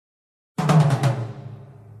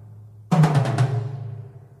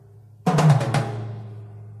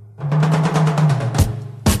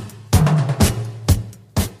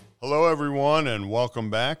Hello, everyone, and welcome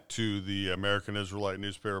back to the American Israelite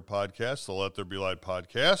Newspaper Podcast, the Let There Be Light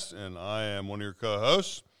Podcast, and I am one of your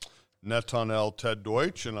co-hosts, Netanel Ted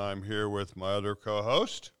Deutsch, and I'm here with my other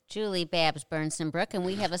co-host, Julie Babs Bernson-Brook, and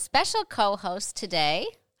we have a special co-host today,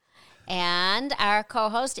 and our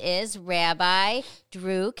co-host is Rabbi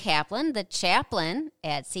Drew Kaplan, the chaplain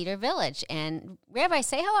at Cedar Village. And Rabbi,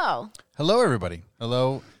 say hello. Hello, everybody.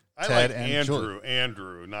 Hello, Ted like and Julie.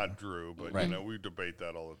 Andrew, not Drew, but Right. we debate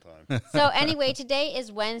that all the time. So anyway, today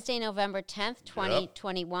is Wednesday, November 10th,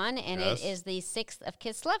 2021, and Yes. it is the 6th of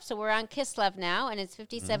Kislev. So we're on Kislev now, and it's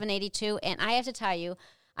 5782. And I have to tell you,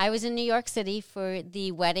 I was in New York City for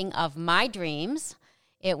the wedding of my dreams.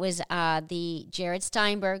 It was the Jared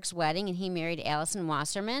Steinberg's wedding, and he married Allison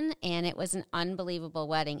Wasserman, and it was an unbelievable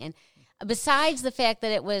wedding. And besides the fact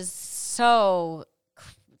that it was so,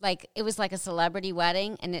 it was like a celebrity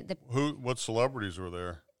wedding, and What celebrities were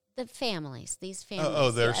there? the families, these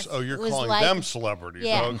families. You're It was calling like- them celebrities.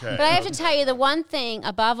 Yeah, Okay. but I have to tell you, the one thing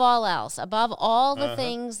above all else, above all the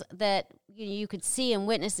things that you could see and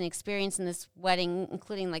witness and experience in this wedding,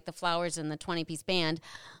 including like the flowers and the 20-piece band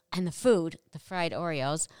and the food, the fried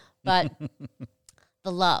Oreos, but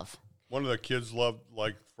the love. One of the kids loved,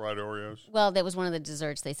 fried Oreos. Well, that was one of the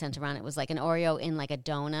desserts they sent around. It was like an Oreo in like a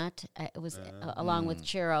donut. It was along with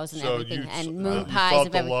churros and everything, and moon you pies felt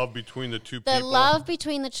of the everything. love between the two The people. love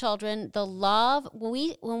between the children, the love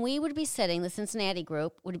when we would be sitting, the Cincinnati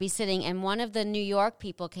group would be sitting, and one of the New York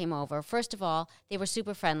people came over. First of all, they were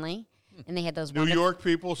super friendly, and they had those New wonderful, York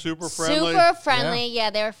people, super friendly. super friendly. Yeah,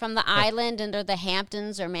 they were from the island or the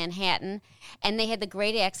Hamptons or Manhattan, and they had the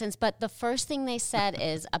great accents. But the first thing they said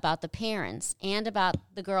is about the parents and about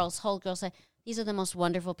the girls. Whole girls said, "These are the most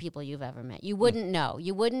wonderful people you've ever met. You wouldn't know.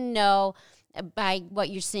 You wouldn't know." By what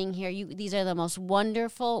you're seeing here, these are the most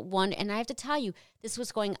wonderful one. And I have to tell you, this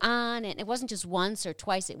was going on, and it wasn't just once or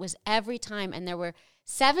twice. It was every time, and there were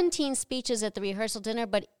 17 speeches at the rehearsal dinner,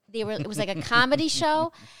 but it was like a comedy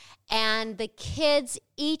show, and the kids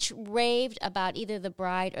each raved about either the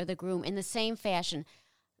bride or the groom in the same fashion.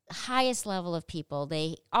 Highest level of people.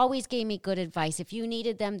 They always gave me good advice. If you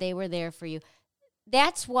needed them, they were there for you.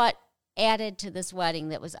 That's what added to this wedding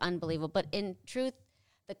that was unbelievable. But in truth,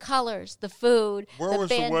 the colors, the food. Where was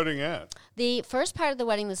the wedding at? The first part of the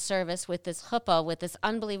wedding, the service with this chuppah, with this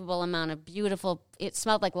unbelievable amount of beautiful, it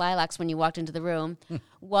smelled like lilacs when you walked into the room,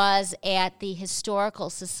 was at the Historical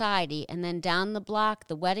Society. And then down the block,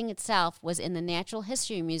 the wedding itself was in the Natural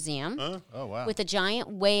History Museum. Oh, wow. With a giant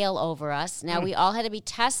whale over us. Now, we all had to be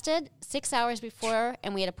tested 6 hours before,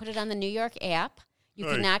 and we had to put it on the New York app. You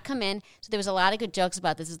could not come in. So there was a lot of good jokes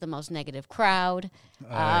about this is the most negative crowd.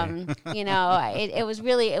 It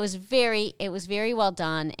was very well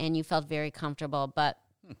done, and you felt very comfortable. But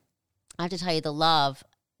I have to tell you, the love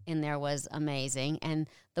in there was amazing, and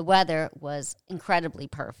the weather was incredibly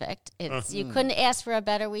perfect. You couldn't ask for a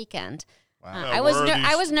better weekend. Wow. I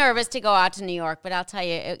was nervous to go out to New York, but I'll tell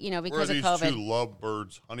you, because of Where COVID. are these two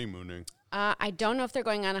lovebirds honeymooning? I don't know if they're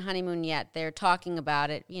going on a honeymoon yet. They're talking about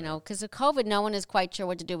it, because of COVID, no one is quite sure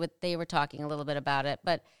what to do with. They were talking a little bit about it,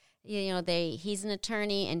 but he's an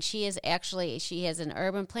attorney, and she has an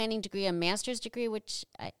urban planning degree, a master's degree, which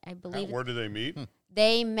I believe. Where did they meet?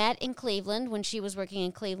 They met in Cleveland when she was working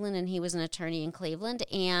in Cleveland, and he was an attorney in Cleveland,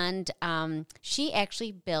 and she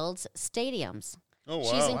actually builds stadiums. Oh, wow.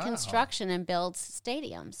 She's in construction and builds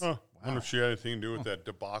stadiums. Huh. I wonder if she had anything to do with that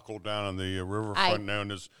debacle down on the riverfront known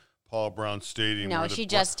as Paul Brown Stadium. No, where she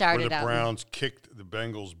just started where the out. Browns kicked the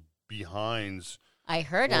Bengals behinds I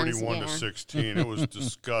heard 41 to 16. It was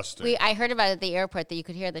disgusting. I heard about it at the airport that you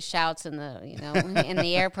could hear the shouts in the in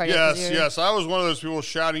the airport. Yes. I was one of those people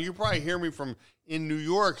shouting. You probably hear me from in New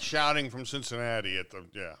York shouting from Cincinnati at the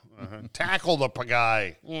tackle the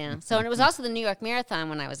guy. Yeah. So and it was also the New York Marathon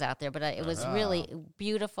when I was out there, but it was really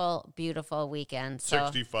beautiful, beautiful weekend. So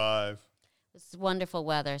 65. it was wonderful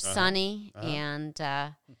weather, sunny, and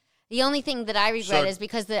the only thing that I regret is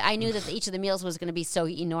because I knew that each of the meals was going to be so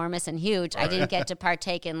enormous and huge. I didn't get to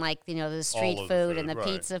partake in the street food and the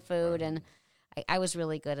pizza food, and I was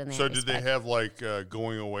really good in that. So did they have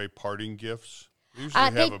going away parting gifts? They usually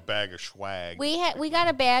have a bag of swag. We got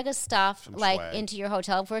a bag of stuff swag. into your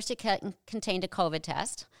hotel. First, it contained a COVID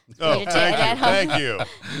test. Oh, thank you.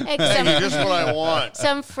 Just what I want.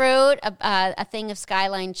 Some fruit, a thing of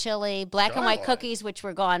Skyline chili, black and white cookies, which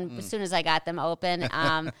were gone as soon as I got them open.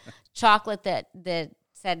 Chocolate that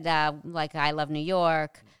said I love New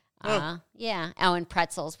York. Yeah. Oh, and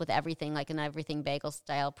pretzels with everything, like an everything bagel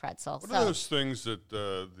style pretzel. What are those things that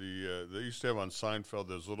they used to have on Seinfeld?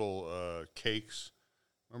 Those little cakes.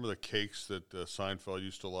 Remember the cakes that Seinfeld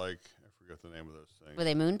used to like? I forget the name of those things. Were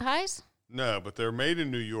they moon pies? No, but they're made in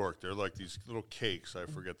New York. They're like these little cakes. I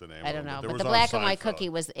forget the name. I don't know, of them. but the black and white cookie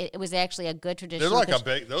was it was actually a good traditional. They're like a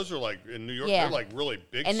big. Those are like in New York. Yeah. They're like really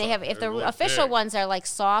big. and they have if the really official big. ones are like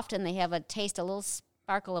soft and they have a taste, a little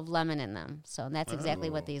sparkle of lemon in them. So that's exactly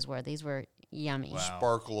what these were. These were yummy. Wow.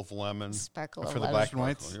 Sparkle of lemon. Sparkle of For the lemon. black and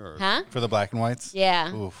whites? Huh? For the black and whites?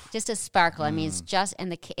 Yeah, Oof. just a sparkle. I mean, it's just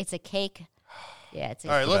and it's a cake. Yeah, it's.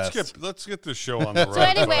 All right, best. let's get this show on the road.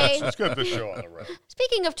 anyway- let's get this show on the road.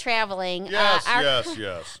 Speaking of traveling, Yes, our,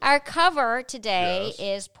 yes. Our cover today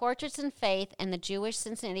Yes. is Portraits in Faith and the Jewish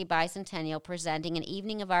Cincinnati Bicentennial presenting an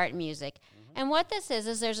evening of art and music. Mm-hmm. And what this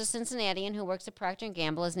is there's a Cincinnatian who works at Procter &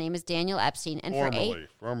 Gamble. His name is Daniel Epstein. And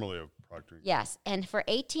Formerly of Procter. Yes, and for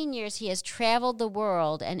 18 years he has traveled the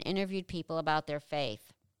world and interviewed people about their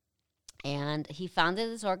faith. And he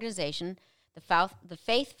founded this organization, the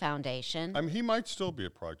Faith Foundation. I mean, he might still be a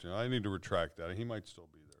Procter. I need to retract that. He might still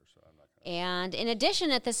be there. So I'm not gonna. And in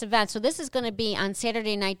addition, at this event, so this is going to be on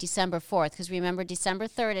Saturday night, December 4th, because remember, December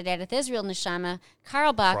 3rd at Edith Israel Neshama,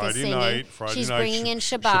 Karlbach is Friday singing. night, Friday She's night, bringing in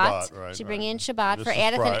Shabbat, Shabbat. right, She's right. bringing in Shabbat This for is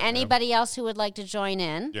Edith Friday, and yeah. anybody else who would like to join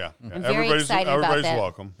in. Yeah. I'm very excited about everybody's that.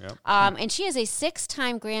 welcome. Yeah. And she is a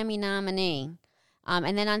 6-time Grammy nominee.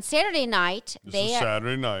 And then on Saturday night, This is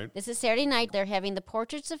Saturday night. This is Saturday night. They're having the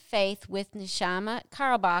Portraits of Faith with Neshama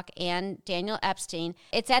Karlbach and Daniel Epstein.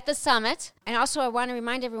 It's at the Summit. And also, I want to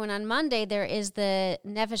remind everyone, on Monday, there is the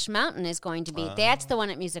Nevish Mountain is going to be. That's the one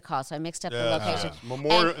at Music Hall, so I mixed up the location.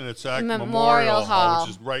 Memorial, and it's at Memorial Hall.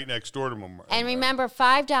 which is right next door to Memorial. And remember,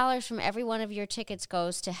 $5 from every one of your tickets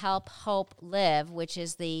goes to Help Hope Live, which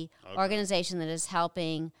is the organization that is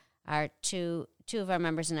helping our two of our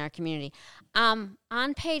members in our community.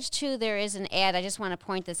 On page 2, there is an ad. I just want to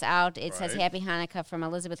point this out. It says Right. Happy Hanukkah from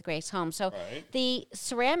Elizabeth Grace Home. So the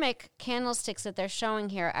ceramic candlesticks that they're showing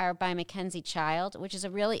here are by Mackenzie Child, which is a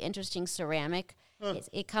really interesting ceramic.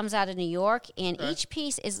 It comes out of New York, and each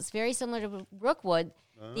piece is very similar to Brookwood.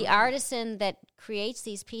 The artisan that creates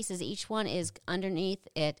these pieces, each one is underneath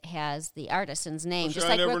it has the artisan's name, just I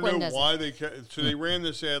like never Brookwood knew does. why they so they ran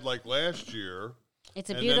this ad like last year. It's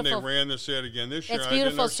a and beautiful. then they ran this ad again this year. It's I didn't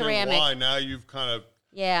beautiful understand ceramic. why. Now you've kind of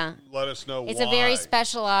Yeah. let us know It's why. a very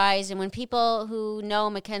specialized, and when people who know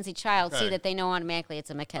Mackenzie Child see Okay. that, they know automatically it's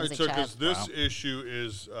a Mackenzie So Child. because this issue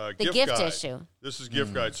is The gift guide. issue. This is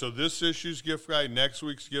gift guide. So this issue's gift guide, next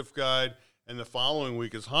week's gift guide, and the following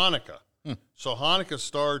week is Hanukkah. So Hanukkah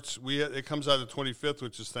starts. It comes out the 25th,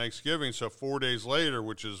 which is Thanksgiving. So 4 days later,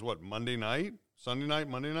 which is what, Monday night, Sunday night,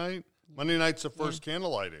 Monday night. Monday night's the first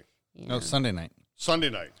candle lighting. No, Sunday night.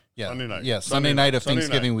 Sunday night. Yeah. Sunday night. Yeah, Sunday night of Sunday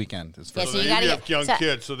Thanksgiving night. weekend. Is Yeah, first. so you you gotta have get- young so-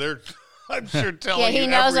 kids, so they're. I'm sure telling Yeah, he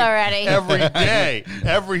knows already.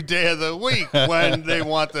 every day of the week when they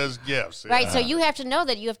want those gifts. Right, so you have to know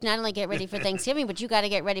that you have to not only get ready for Thanksgiving, but you got to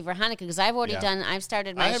get ready for Hanukkah, because I've already I've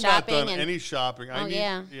started my I have shopping. not done and any shopping.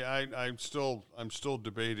 yeah. I'm still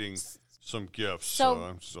debating some gifts, So- so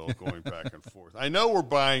I'm still going back and forth. I know we're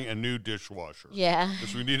buying a new dishwasher. Yeah.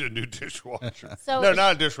 Because we need a new dishwasher. So- no,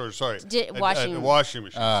 not a dishwasher, sorry. washing- a washing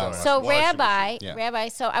machine. sorry. So, Washing Rabbi, machine.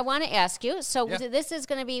 so I want to ask you. So, Yeah. this is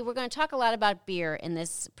going to be. We're going to talk a lot about beer in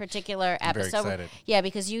this particular episode. excited. Yeah,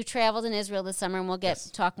 because you traveled in Israel this summer, and we'll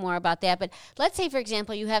talk more about that. But let's say, for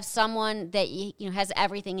example, you have someone that has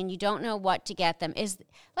everything, and you don't know what to get them.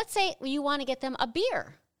 Let's say you want to get them a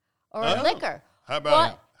beer or a liquor. How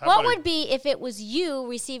about What would be, if it was you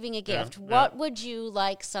receiving a gift, yeah. what would you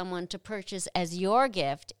like someone to purchase as your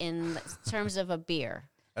gift in terms of a beer?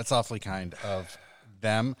 That's awfully kind of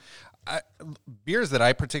them. Beers that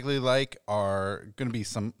I particularly like are going to be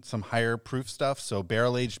some higher proof stuff. So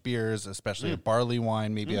barrel aged beers, especially a barley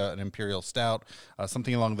wine, maybe an imperial stout,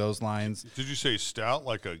 something along those lines. Did you say stout,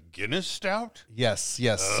 like a Guinness stout? Yes.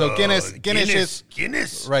 So Guinness is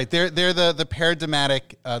Guinness. right. They're the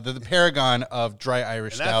paradigmatic, the paragon of dry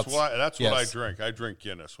Irish And that's stouts. that's what I Yes. drink. I drink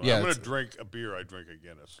Guinness. When Yeah, I'm going to it's- drink a beer, I drink a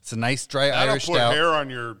Guinness. It's a nice dry That'll Irish put stout. hair on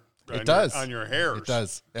your. It does on your hairs. It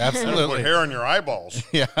does That'll put absolutely. hair on your eyeballs.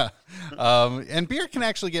 Yeah. And beer can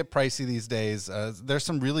actually get pricey these days. There's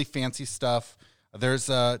some really fancy stuff. There's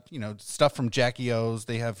stuff from Jackie O's.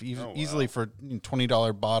 They have easily for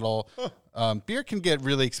 $20 bottle. Beer can get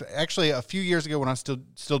really actually a few years ago when I was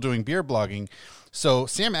still doing beer blogging. So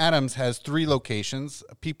Sam Adams has 3 locations.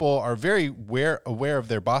 People are very aware of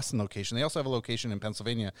their Boston location. They also have a location in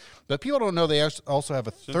Pennsylvania, but people don't know they also have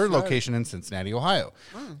a third location in Cincinnati, Ohio.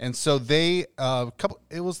 And so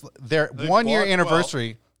it was their 1 year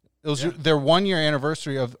anniversary. It was their 1 year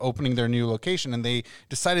anniversary of opening their new location, and they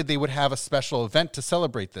decided they would have a special event to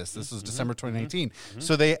celebrate this. This was December 2019.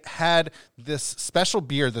 So they had this special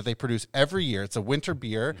beer that they produce every year. It's a winter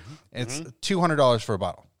beer. It's $200 for a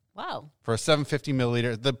bottle. Wow. for a 750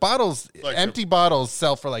 milliliter. The bottles, Like empty bottles,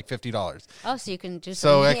 sell for like $50. Oh, so you can do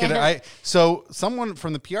So something. so someone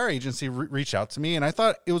from the PR agency reached out to me, and I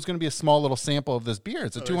thought it was going to be a small little sample of this beer.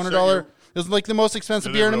 It's a they sent $200. you- It was like the most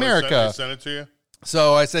expensive Did beer they in really America. Send it to you?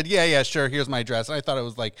 So I said, yeah, sure. Here's my address. And I thought it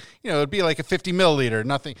was like, it'd be like a 50 milliliter,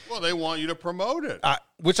 nothing. Well, they want you to promote it.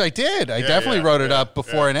 Which I did. I definitely wrote it up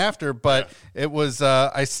before and after, but it was.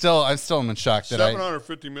 I'm still in shock that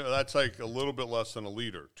 750 mil. That's like a little bit less than a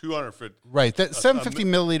liter. 250. Right, that 750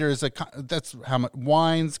 milliliters. That's how much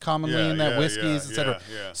wines commonly in that whiskeys, etc.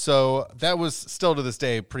 Yeah. So that was still to this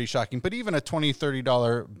day pretty shocking. But even a $20,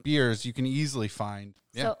 $30 beers you can easily find.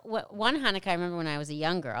 Yeah. So one Hanukkah, I remember when I was a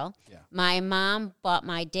young girl, Yeah. my mom bought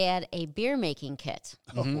my dad a beer making kit.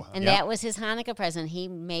 Oh, wow. And Yeah. that was his Hanukkah present. He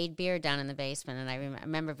made beer down in the basement, and I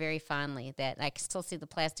remember very fondly that I can still see the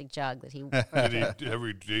plastic jug that he.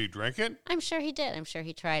 Did he drink it? I'm sure he did. I'm sure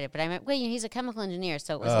he tried it. But I mean, he's a chemical engineer,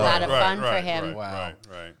 so it was a lot of fun for him. Right.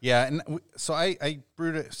 Yeah, and so I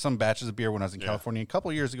brewed some batches of beer when I was in California. A couple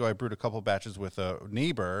of years ago, I brewed a couple of batches with a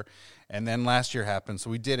neighbor, and then last year happened, so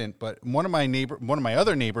we didn't. But one of my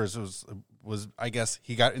other neighbors was I guess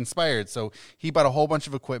he got inspired, so he bought a whole bunch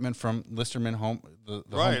of equipment from Listerman Home, the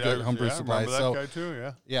homebrew supplies. I remember that So guy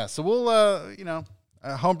too. yeah, so we'll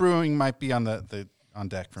home brewing might be on the on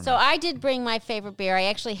deck for me. So I did bring my favorite beer. I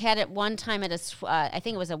actually had it one time at I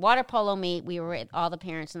think it was a water polo meet. We were at all the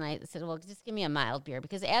parents, and I said, well, just give me a mild beer.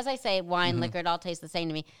 Because as I say, wine, liquor, it all tastes the same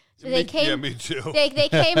to me. So they came, me too. They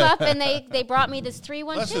came up, and they brought me this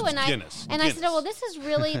 312. Unless it's And Guinness. I said, oh, well,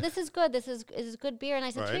 this is good. This is good beer. And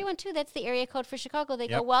I said, Right. 312, that's the area code for Chicago. They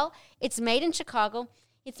go, Yep. well, it's made in Chicago.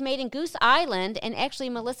 It's made in Goose Island, and actually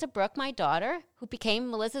Melissa Brooke, my daughter, who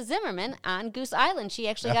became Melissa Zimmerman on Goose Island, she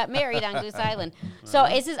actually got married on Goose Island. So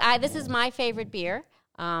this is my favorite beer,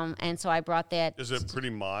 and so I brought that. Is it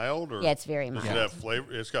pretty mild? Or Yeah, it's very does mild. it have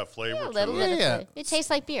flavor? It's got flavor. A to little it? bit. Yeah. Of it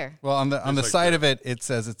tastes like beer. Well, on the like side beer. of it, it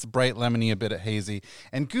says it's bright lemony, a bit hazy.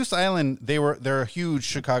 And Goose Island, they're a huge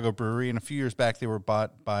Chicago brewery, and a few years back they were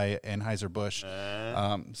bought by Anheuser-Busch.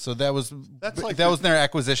 So that was like that was their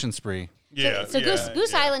acquisition spree. Yeah. So yeah,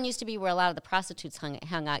 Goose yeah. Island used to be where a lot of the prostitutes hung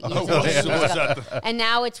out years Oh, ago. was that And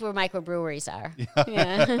now it's where microbreweries are.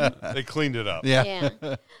 Yeah. they cleaned it up. Yeah.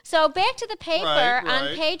 Yeah. So back to the paper Right, on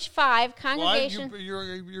right. page 5, Well, congregation.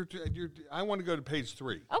 I want to go to page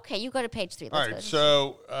 3. Okay, you go to page 3. All Let's right,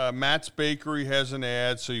 go. so Matt's Bakery has an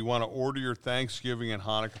ad, so you want to order your Thanksgiving and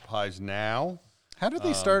Hanukkah pies now. How did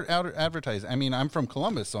they start out advertising? I mean, I'm from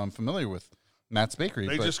Columbus, so I'm familiar with Matt's Bakery.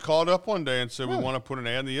 They but just called up one day and said, we want to put an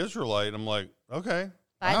ad in the Israelite. I'm like, okay.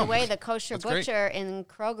 By Wow. the way, the kosher That's great. butcher in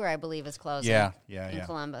Kroger, I believe, is closing. Yeah. In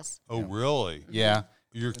Columbus. Oh, really? Yeah.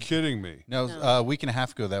 You're kidding me. No, a week and a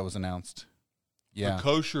half ago that was announced. Yeah. The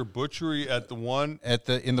kosher butchery at the one,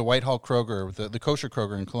 In the Whitehall Kroger, the kosher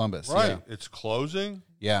Kroger in Columbus. right, it's closing?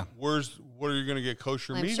 Yeah. What are you going to get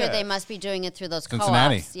kosher I'm meat sure at? they must be doing it through those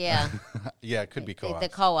Cincinnati. co-ops. Yeah. Yeah, it could be co-op. The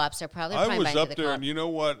co-ops are probably I buying was into up the there, co-op. and you know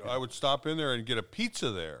what? I would stop in there and get a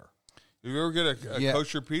pizza there. You ever get a Yeah.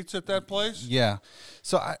 kosher pizza at that place? Yeah.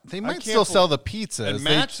 So they might can't still bel- sell the pizzas. And They-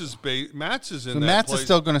 Matt's is Matt's is in So that Matt's is place.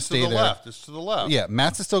 still gonna To stay the there. left. It's to the left. Yeah,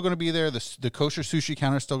 Matt's is still going to be there. The kosher sushi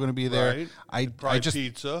counter is still going to be there. Right. I Probably just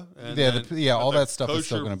pizza. And Yeah, then- yeah, but all the that stuff is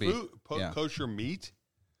still kosher gonna be- food- yeah. Kosher meat?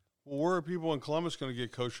 Well, where are people in Columbus going to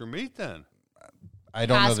get kosher meat then? I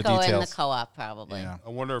don't know the Costco details. and the co-op probably. Yeah. I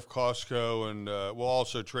wonder if Costco and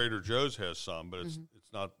also Trader Joe's has some, but it's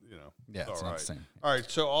not Yeah, it's all not right. the same. All right.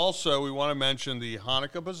 So also we want to mention the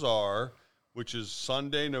Hanukkah Bazaar, which is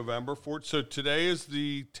Sunday, November 4th. So today is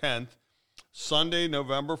the 10th. Sunday,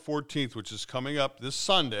 November 14th, which is coming up this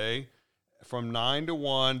Sunday, from 9 to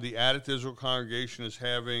 1. The Adat Israel congregation is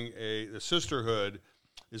having the sisterhood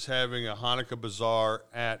is having a Hanukkah Bazaar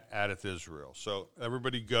at Adat Israel. So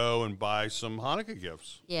everybody go and buy some Hanukkah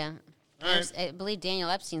gifts. Yeah. All right. I believe Daniel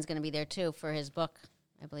Epstein's going to be there too for his book.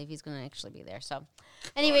 I believe he's going to actually be there. So,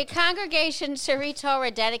 anyway, Congregation Shari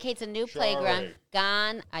Torah dedicates a new playground,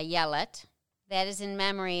 Gan Ayelet, that is in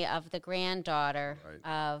memory of the granddaughter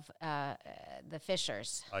of the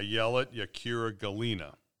Fishers. Ayelet Yakira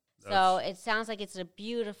Galina. So it sounds like it's a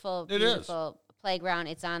beautiful, It is. beautiful playground.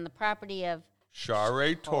 It's on the property of Share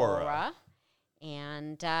Torah. Torah,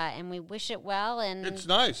 and we wish it well. And It's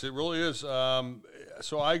nice. It really is.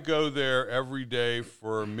 So I go there every day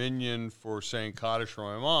for a minyan for St. Kaddish for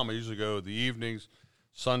my mom. I usually go the evenings.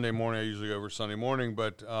 Sunday morning, I usually go over Sunday morning.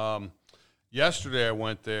 But yesterday I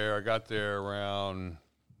went there. I got there around,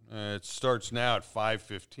 it starts now at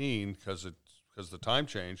 5:15 because the time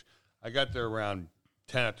change. I got there around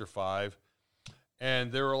 10 after 5.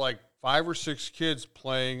 And there were like 5 or 6 kids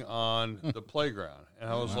playing on the playground. And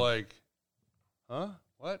I was like, huh?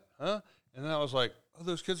 what? Huh? And then I was like, oh,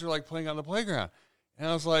 those kids are like playing on the playground. And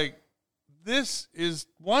I was like, this is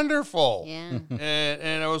wonderful. Yeah.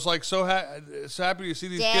 And I was like so happy to see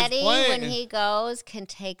these Daddy, kids playing. when he goes, can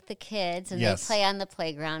take the kids and Yes. they play on the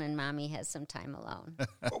playground, and Mommy has some time alone.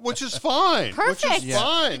 Which is fine. Perfect. Which is Yeah.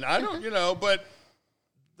 fine. I don't, but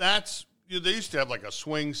that's, they used to have like a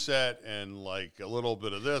swing set and like a little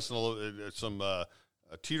bit of this and some a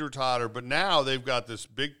teeter-totter. But now they've got this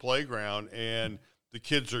big playground and the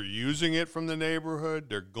kids are using it from the neighborhood.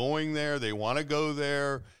 They're going there. They want to go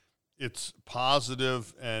there. It's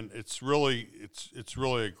positive, and it's really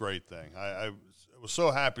a great thing. I was so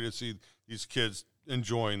happy to see these kids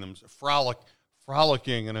enjoying them,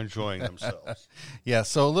 frolicking and enjoying themselves. Yeah,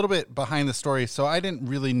 so a little bit behind the story. So I didn't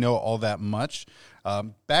really know all that much.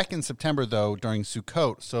 Back in September, though, during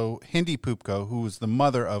Sukkot, so Hindi Pupko, who was the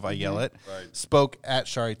mother of Ayelet, spoke at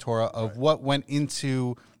Shari Torah of what went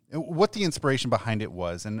into, what the inspiration behind it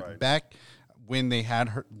was. And back when they had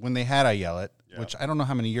Ayelet, which I don't know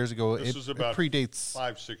how many years ago, This was about it predates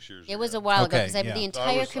 5-6 years ago. It was a while ago Okay, because yeah. the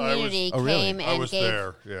entire community came and I was gave.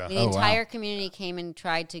 there, yeah. The entire community came and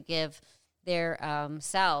tried to give their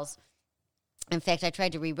cells. In fact, I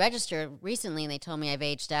tried to re-register recently, and they told me I've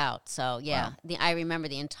aged out. So, yeah, I remember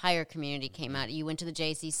the entire community came out. You went to the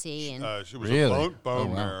JCC and It was Really? a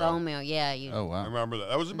bone marrow. bone marrow. Yeah, I remember that.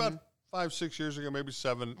 That was about 5-6 years ago, maybe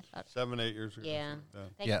 7, 8 years ago. yeah. I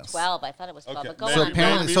think Yes. 12. I thought it was 12, Okay. but go So on.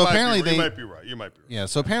 apparently- You might be right. You might be right. Yeah,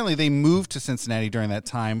 so apparently they moved to Cincinnati during that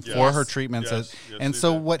time for Yes. her treatments. Yes, And they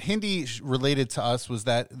so did. what Hindi related to us was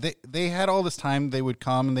that they had all this time, they would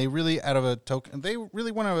come, and they really out of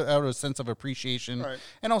a sense of appreciation,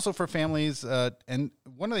 and also for families. And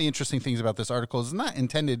one of the interesting things about this article is not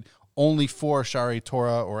intended only for Shari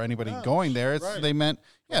Torah or anybody going there. It's they meant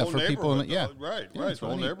whole for people. neighborhood, Yeah, right. it's The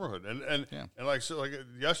whole really neat. neighborhood, and like so, like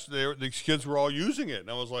yesterday, these kids were all using it, and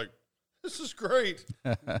I was like, "This is great."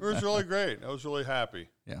 It was really great. I was really happy.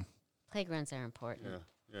 Yeah. Playgrounds are important.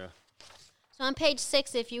 Yeah. So on page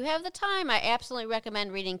 6, if you have the time, I absolutely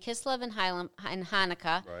recommend reading Kislev and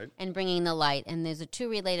Hanukkah and Bringing the Light. And there's 2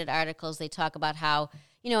 related articles. They talk about how,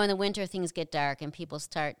 in the winter things get dark and people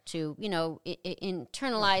start to,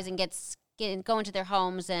 internalize and go into their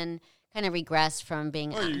homes and kind of regress from being,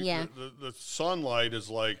 The sunlight is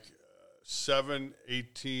like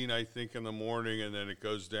 7:18, I think, in the morning, and then it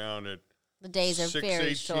goes down at the days are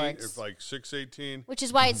very 6:18, short. It's like 6:18. Which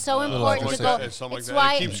is why it's so important to go. Something It's like that.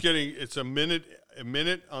 why It keeps getting. It's a minute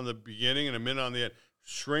on the beginning and a minute on the end,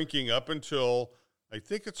 shrinking up until I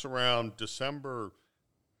think it's around December.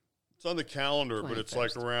 It's on the calendar, but it's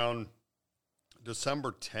like around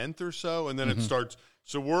December 10th or so, and then it starts.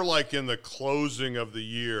 So we're like in the closing of the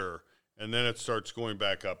year, and then it starts going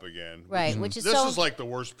back up again. Right, which is this so. is like the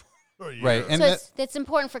worst part. Right, and So it's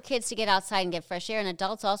important for kids to get outside and get fresh air, and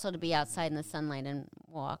adults also to be outside in the sunlight and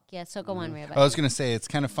walk. Yeah, so go on, Rabbi. I was going to say, it's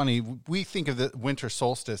kind of funny. We think of the winter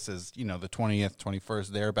solstice as, the 20th, 21st,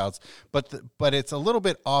 thereabouts. But it's a little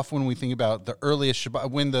bit off when we think about the earliest Shabbat,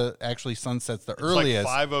 when the actually sun sets the earliest.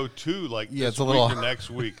 Like 5:02, like this it's a week little or next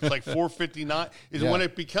week. It's like 4:59. When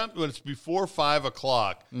it's before 5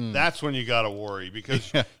 o'clock, that's when you got to worry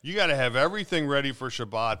because you got to have everything ready for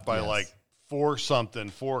Shabbat by like 4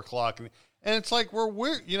 o'clock. And it's like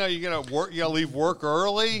you gotta work, you gotta leave work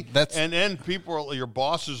early. And then your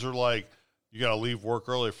bosses are like, you gotta leave work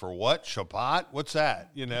early for what? Shabbat? What's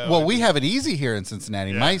that? Well, we have it easy here in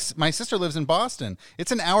Cincinnati. Yeah. My sister lives in Boston.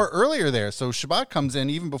 It's an hour earlier there, so Shabbat comes in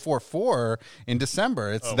even before 4 in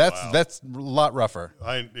December. That's a lot rougher.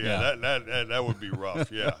 That would be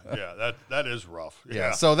rough. Yeah, that is rough.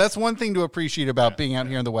 Yeah. So that's one thing to appreciate about being out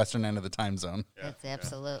here in the western end of the time zone. That's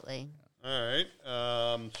absolutely. All right.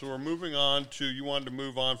 So we're moving on to, you wanted to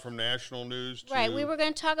move on from national news to... Right. We were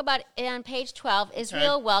going to talk about it on page 12.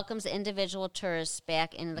 Israel welcomes individual tourists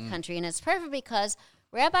back into the country. And it's perfect because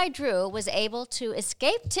Rabbi Drew was able to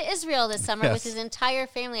escape to Israel this summer with his entire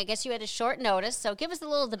family. I guess you had a short notice. So give us a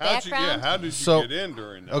little of the background. How did you get in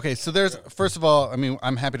during that? Okay, so there's, first of all,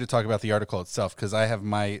 I'm happy to talk about the article itself because I have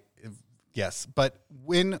my... Yes, but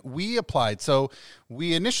when we applied, so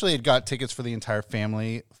we initially had got tickets for the entire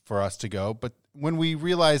family for us to go, but when we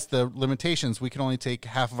realized the limitations, we could only take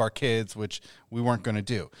half of our kids, which we weren't going to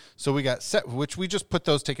do. So we got which we just put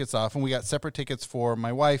those tickets off, and we got separate tickets for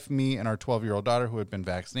my wife, me, and our 12-year-old daughter who had been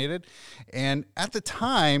vaccinated. And at the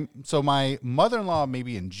time, so my mother-in-law,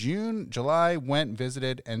 maybe in June, July, went and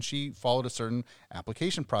visited, and she followed a certain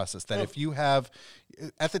application process that if you have,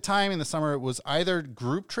 At the time in the summer, it was either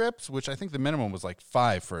group trips, which I think the minimum was like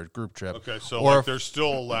 5 for a group trip. Okay, so or like they're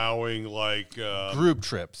still allowing like group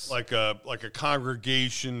trips, like a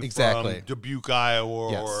congregation exactly. from Dubuque,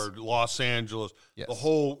 Iowa, Yes. or Los Angeles. Yes. The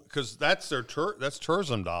whole, because that's their that's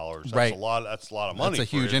tourism dollars. That's Right. That's a lot of money. That's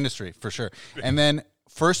a for huge you. industry for sure. And then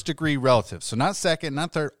first degree relatives. So not second,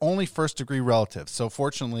 not third, only first degree relatives. So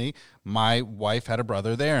fortunately, my wife had a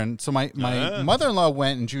brother there. And so my mother-in-law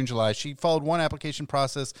went in June, July. She followed one application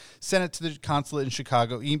process, sent it to the consulate in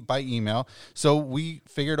Chicago by email. So we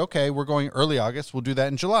figured, okay, we're going early August. We'll do that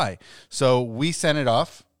in July. So we sent it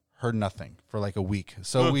off. Heard nothing for like a week.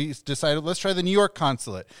 So we decided, let's try the New York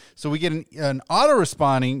consulate. So we get an auto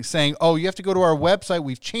responding saying, oh, you have to go to our website.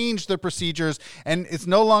 We've changed the procedures and it's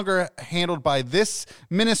no longer handled by this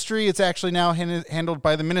ministry. It's actually now handled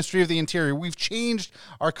by the Ministry of the Interior. We've changed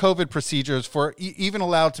our COVID procedures for even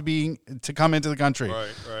allowed to come into the country.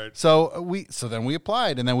 Right. So then we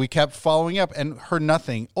applied and then we kept following up and heard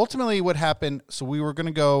nothing. Ultimately what happened, so we were going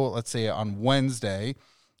to go, let's say on Wednesday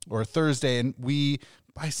or Thursday, and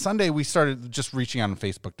by Sunday, we started just reaching out on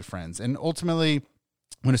Facebook to friends. And ultimately, I'm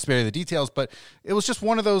going to spare you the details, but it was just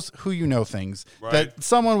one of those who you know things that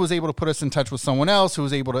someone was able to put us in touch with someone else who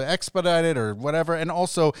was able to expedite it or whatever. And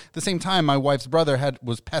also, at the same time, my wife's brother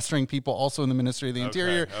was pestering people also in the Ministry of the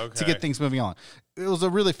Interior to get things moving on. It was a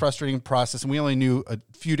really frustrating process, and we only knew a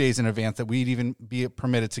few days in advance that we'd even be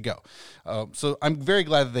permitted to go. So I'm very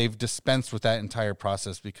glad that they've dispensed with that entire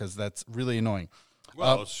process because that's really annoying.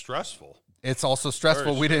 Well, it's stressful. It's also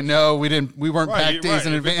stressful. We didn't know. We weren't back days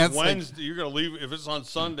in advance. Wednesday, you're going to leave. If it's on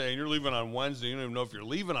Sunday and you're leaving on Wednesday, you don't even know if you're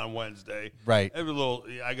leaving on Wednesday. Right. Every little,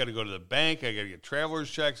 I got to go to the bank. I got to get traveler's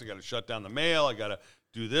checks. I got to shut down the mail. I got to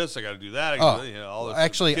do this. I got to do that. All this.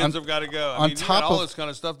 Actually, kids have got to go. You got all this kind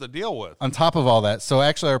of stuff to deal with. On top of all that, so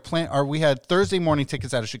actually we had Thursday morning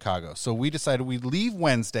tickets out of Chicago. So we decided we'd leave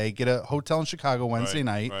Wednesday, get a hotel in Chicago Wednesday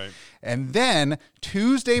night, and then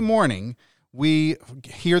Tuesday morning, we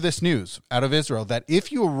hear this news out of Israel that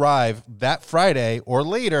if you arrive that Friday or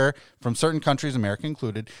later from certain countries, America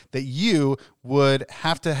included, that you would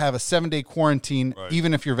have to have a 7-day quarantine,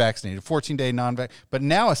 even if you're vaccinated, 14-day non-vax, but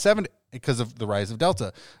now a 7 because of the rise of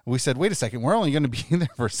Delta. We said, wait a second, we're only going to be there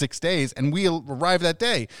for 6 days, and we arrive that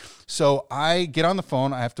day. So I get on the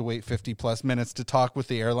phone. I have to wait 50 plus minutes to talk with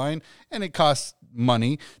the airline, and it costs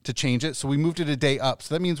money to change it. So we moved it a day up.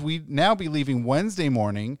 So that means we'd now be leaving Wednesday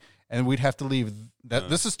morning, and we'd have to leave.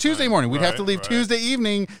 This is Tuesday morning. We'd have to leave Tuesday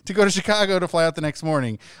evening to go to Chicago to fly out the next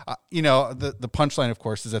morning. The punchline, of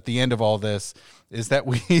course, is at the end of all this is that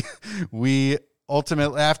we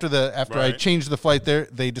ultimately after I changed the flight there,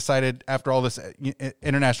 they decided after all this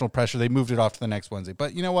international pressure, they moved it off to the next Wednesday.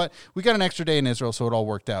 But you know what? We got an extra day in Israel, so it all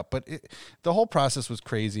worked out. But the whole process was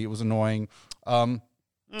crazy. It was annoying.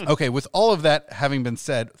 Okay, with all of that having been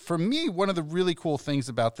said, for me, one of the really cool things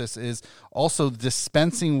about this is also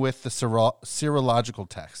dispensing with the serological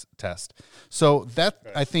test. So that,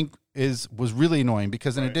 I think, was really annoying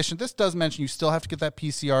because in addition, this does mention you still have to get that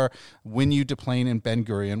PCR when you deplane in Ben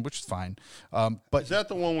Gurion, which is fine. But is that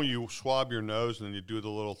the one where you swab your nose and then you do the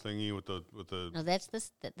little thingy with the? No, that's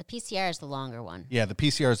the PCR is the longer one. Yeah, the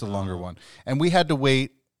PCR is the longer one, and we had to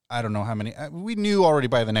wait. I don't know how many. We knew already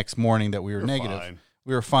by the next morning that we were negative. Fine.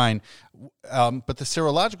 We were fine. But the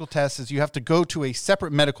serological test is you have to go to a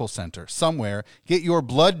separate medical center somewhere, get your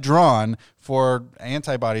blood drawn for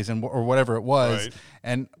antibodies or whatever it was. Right.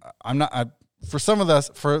 And for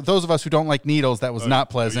those of us who don't like needles, that was not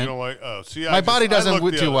pleasant. You don't like, my body doesn't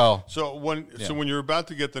do well. So when you're about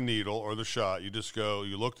to get the needle or the shot, you just go,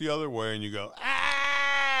 you look the other way and you go,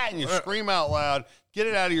 ah, and you scream out loud, get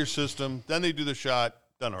it out of your system. Then they do the shot.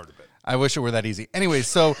 Doesn't hurt a bit. I wish it were that easy. Anyway,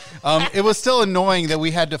 so it was still annoying that we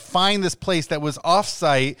had to find this place that was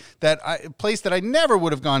off-site, place that I never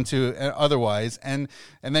would have gone to otherwise, and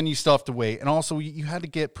then you still have to wait. And also, you had to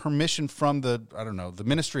get permission from the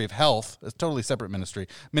Ministry of Health, a totally separate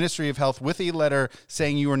Ministry of Health, with a letter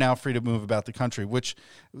saying you are now free to move about the country, which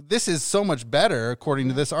this is so much better, according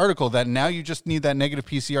to this article, that now you just need that negative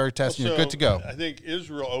PCR test and you're good to go. I think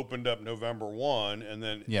Israel opened up November 1, and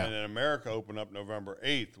then America opened up November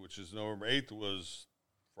 8th, which is November 8th was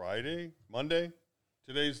Monday.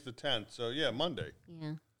 Today's the 10th, so Monday.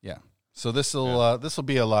 Yeah. So this will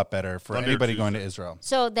be a lot better for anybody going to Israel.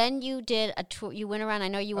 So then you did a tour. You went around. I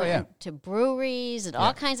know you went to breweries and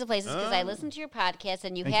all kinds of places because I listened to your podcast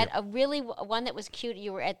and you had a really one that was cute.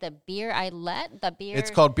 You were at the Beer Islet.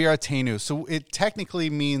 It's called Beer Atenu. So it technically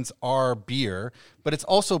means our beer, but it's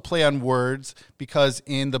also play on words because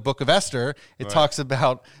in the Book of Esther it talks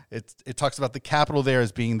about the capital there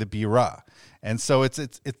as being the Birah. And so it's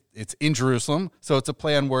in Jerusalem. So it's a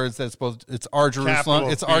play on words that's both, it's our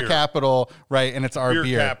Jerusalem, it's our capital, right? And it's our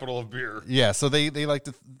beer. Capital of beer. Yeah. So they like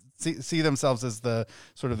to see themselves as the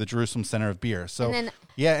sort of the Jerusalem center of beer. So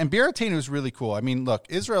and Beer-Atenu is really cool. I mean, look,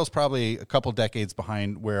 Israel's probably a couple decades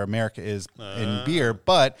behind where America is in beer,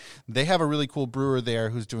 but they have a really cool brewer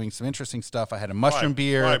there who's doing some interesting stuff. I had a mushroom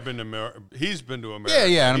beer. He's been to America.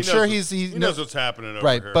 Yeah, and I'm sure he knows what's happening over here.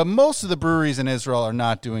 Right, but most of the breweries in Israel are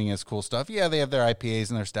not doing as cool stuff. Yeah, they have their IPAs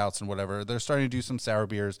and their stouts and whatever. They're starting to do some sour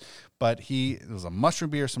beers, but it was a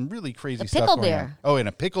mushroom beer, some really crazy stuff going beer. on. Oh, and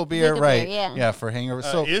a pickle beer, right? Beer, yeah, for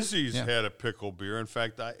hangovers. So Izzy's had a pickle beer. In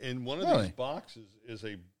fact, in one of these boxes is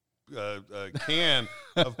a can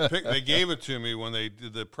of they gave it to me when they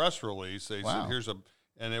did the press release. They said,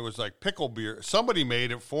 and it was like pickle beer. Somebody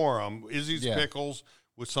made it for them. Izzy's Pickles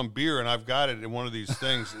with some beer, and I've got it in one of these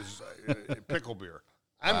things. Is pickle beer.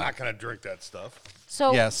 I'm not going to drink that stuff.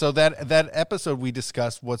 So that episode we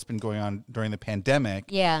discussed what's been going on during the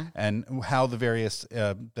pandemic, and how the various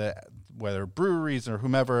whether breweries or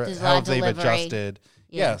whomever how they've adjusted.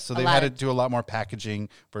 Yeah, so they've had to do a lot more packaging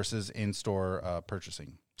versus in-store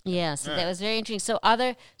purchasing. Yeah, so that was very interesting.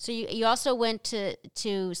 So you also went to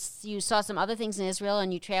you saw some other things in Israel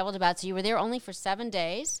and you traveled about. So you were there only for 7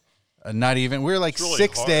 days. Not even. We were like really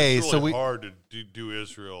 6 days. It's really hard to do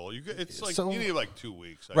Israel. You need like 2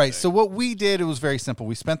 weeks. I think. So what we did, it was very simple.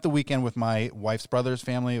 We spent the weekend with my wife's brother's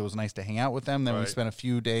family. It was nice to hang out with them. Then we spent a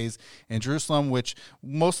few days in Jerusalem, which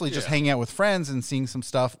mostly just hanging out with friends and seeing some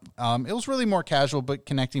stuff. It was really more casual, but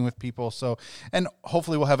connecting with people. So, and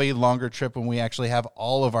hopefully we'll have a longer trip when we actually have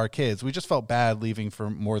all of our kids. We just felt bad leaving for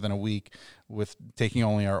more than a week with taking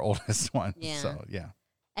only our oldest one. Yeah. So, yeah.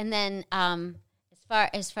 And then,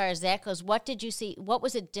 as far as that goes, what did you see? What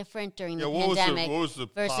was it different during the pandemic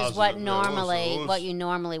versus what you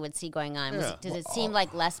normally would see going on? Did it seem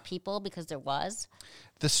like less people because there was?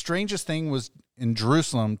 The strangest thing was in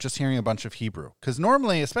Jerusalem, just hearing a bunch of Hebrew. Because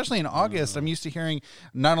normally, especially in August, I'm used to hearing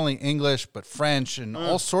not only English, but French and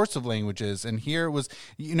all sorts of languages. And here it was,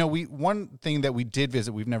 one thing that we did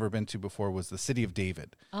visit, we've never been to before, was the city of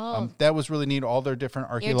David. That was really neat. All their different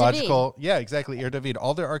archaeological, Ir David,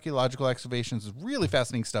 all their archaeological excavations is really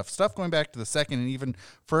fascinating stuff. Stuff going back to the second and even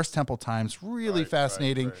first temple times, really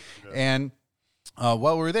fascinating. Right. Yeah. And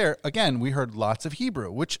while we were there, again, we heard lots of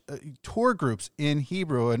Hebrew, which tour groups in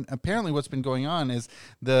Hebrew. And apparently what's been going on is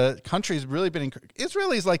the country's really been,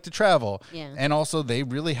 Israelis like to travel. Yeah. And also they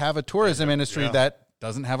really have a tourism industry that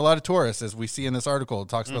doesn't have a lot of tourists, as we see in this article. It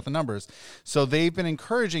talks about the numbers. So they've been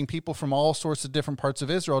encouraging people from all sorts of different parts of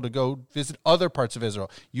Israel to go visit other parts of Israel.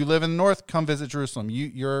 You live in the north, come visit Jerusalem.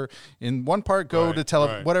 You're in one part, go to Tel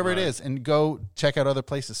Aviv, whatever it is, and go check out other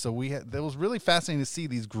places. So it was really fascinating to see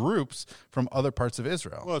these groups from other parts of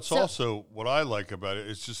Israel. Well, it's also, what I like about it,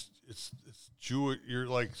 it's Jewish. You're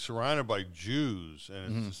like surrounded by Jews,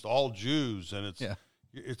 and it's just all Jews, and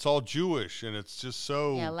it's all Jewish, and it's just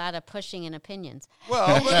so... Yeah, a lot of pushing and opinions.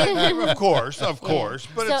 Well, of course.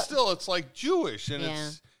 But it's like Jewish, and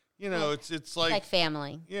it's like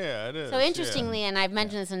family. Yeah, it is. So interestingly, and I've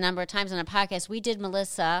mentioned this a number of times on a podcast, we did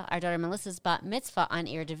our daughter Melissa's bat mitzvah on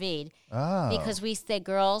Ir David. Oh. Because the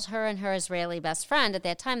girls, her and her Israeli best friend, at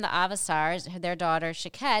that time, the Avasars, their daughter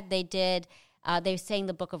Shaked, they sang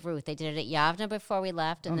the Book of Ruth. They did it at Yavna before we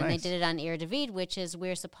left, and then they did it on Ir David, which is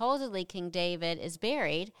where supposedly King David is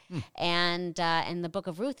buried. And the Book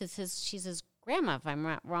of Ruth she's his grandma, if I'm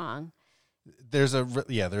not wrong. There's a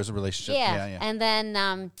relationship. Yeah. And then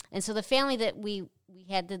and so the family that we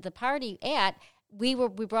had the party at, we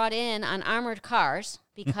brought in on armored cars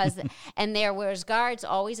because and there was guards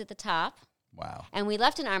always at the top. Wow. And we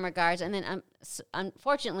left in armored guards, and then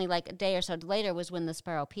unfortunately, like a day or so later was when the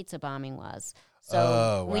Sparrow Pizza bombing was.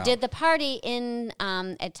 So we did the party in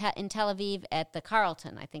Tel Aviv at the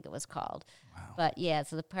Carlton, I think it was called. Wow. But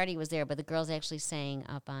so the party was there, but the girls actually sang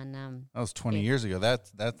up on. That was 20 years ago.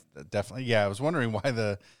 That's definitely. Yeah, I was wondering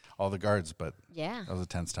why all the guards, but that was a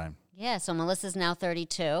tense time. Yeah. So Melissa's now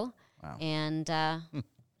 32. Wow. And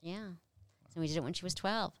so we did it when she was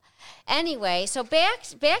 12. Anyway, so back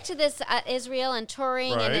to this Israel and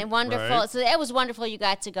touring and wonderful. Right. So it was wonderful you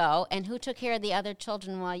got to go. And who took care of the other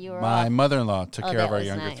children while you were My mother-in-law took care of our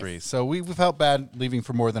younger three. So we felt bad leaving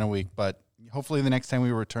for more than a week, but hopefully the next time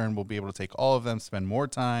we return, we'll be able to take all of them, spend more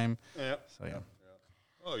time. Yeah. So, yeah.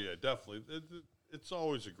 Oh, yeah, definitely. It's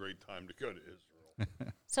always a great time to go to Israel.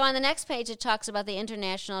 So on the next page, it talks about the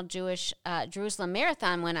International Jewish Jerusalem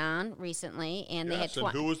Marathon went on recently, and they had. And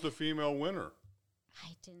who was the female winner?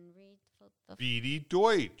 I didn't read Beatty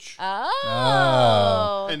Deutsch.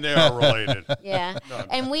 Oh. And they are related. Yeah.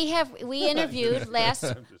 And we interviewed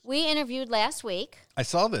last week. I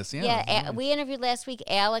saw this. Yeah. Yeah, we interviewed last week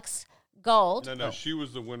Alex Gold. No, she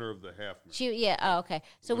was the winner of the half. Okay.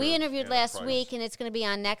 So we interviewed Anna last Price. week, and it's going to be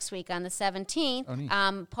on next week on the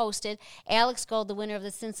 17th. Posted Alex Gold, the winner of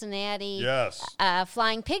the Cincinnati Yes.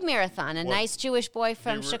 Flying Pig Marathon, a nice Jewish boy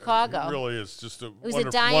from Chicago. He really is just a It was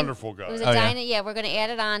wonderful guy. It was a yeah, we're going to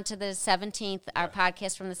add it on to the 17th, our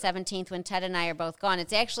podcast from the 17th when Ted and I are both gone.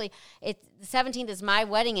 It's actually, the 17th is my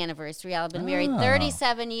wedding anniversary. I've been married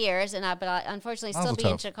 37 years, but I'll unfortunately still be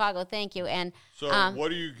in Chicago. Thank you. And So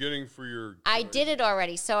what are you getting for your... I did it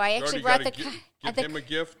already. So I actually brought the... Give him a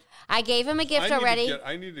gift? I gave him a gift already.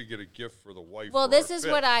 I need to get a gift for the wife. Well, this is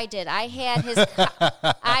what I did. I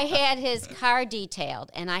had his car detailed,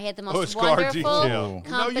 and I had the most wonderful company.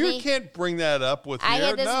 No, you can't bring that up with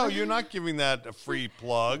here. No, you're not giving that a free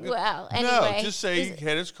plug. Well, anyway. No, just say he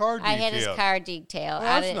had his car detailed. I had his car detailed.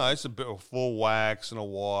 Well, that's nice. A bit of full wax and a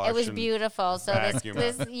wash. It was beautiful. So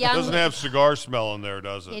this young... Doesn't have cigar smell in there,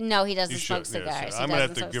 does it? No, he doesn't smoke cigars. I'm going to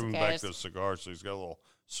have to give him back the cigar, so he's got a little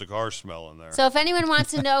cigar smell in there. So if anyone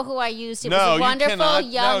wants to know who I used, it was a wonderful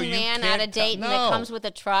young man out of Dayton that comes with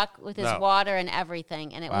a truck with his water and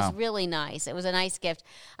everything, and it was really nice. It was a nice gift.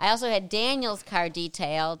 I also had Daniel's car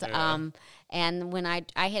detailed, and when I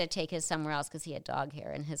had to take his somewhere else because he had dog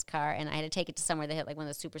hair in his car, and I had to take it to somewhere that had like one of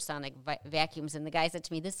the supersonic vacuums, and the guy said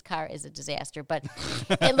to me, "This car is a disaster, but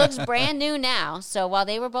it looks brand new now." So while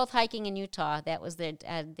they were both hiking in Utah, that was the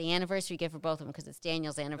anniversary gift for both of them because it's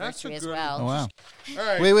Daniel's anniversary as well. Oh, wow. All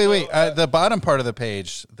right, wait. The bottom part of the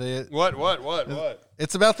page. What?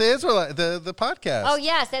 It's about the Israelite, the podcast. Oh,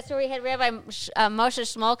 yes. That's where we had Rabbi Moshe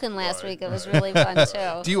Shmolkin last week. It was really fun,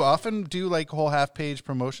 too. Do you often do like whole half-page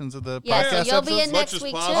promotions of the podcast Yes, you'll be episodes? in next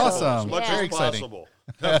week, too. Awesome. As much Very as exciting. possible.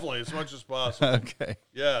 Definitely, as much as possible. Okay.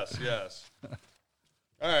 Yes.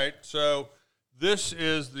 All right, so this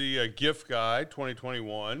is the gift guide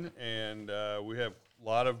 2021, and we have a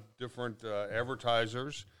lot of different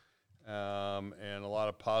advertisers and a lot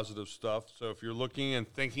of positive stuff. So if you're looking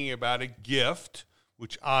and thinking about a gift,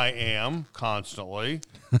 which I am constantly,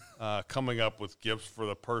 coming up with gifts for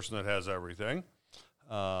the person that has everything.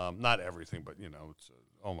 Not everything, but, it's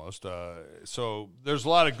almost. So there's a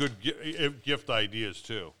lot of good gift ideas,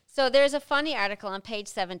 too. So there's a funny article on page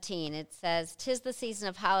 17. It says, "'Tis the season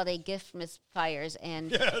of holiday gift misfires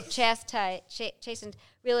and chastened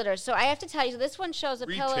realtors." So I have to tell you, this one shows a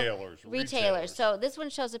pillow. Retailers. So this one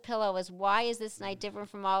shows a pillow as, "Why is this night different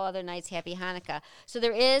from all other nights? Happy Hanukkah." So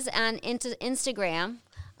there is on Instagram,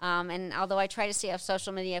 and although I try to stay off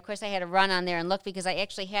social media, of course I had to run on there and look because I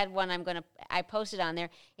actually had one I posted on there.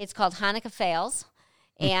 It's called Hanukkah Fails.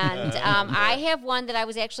 And I have one that I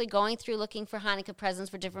was actually going through looking for Hanukkah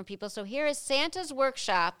presents for different people. So here is Santa's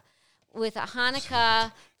Workshop with a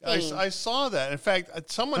Hanukkah theme. I saw that. In fact,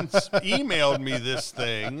 someone emailed me this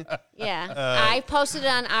thing. Yeah. I posted it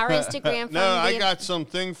on our Instagram. I got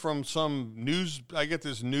something from some news. I get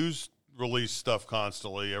this news release stuff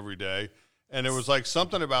constantly every day. And it was like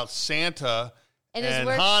something about Santa and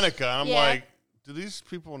Hanukkah. I'm like, do these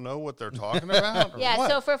people know what they're talking about? Yeah,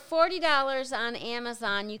 so for $40 on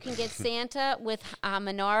Amazon, you can get Santa with a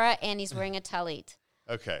menorah, and he's wearing a talit.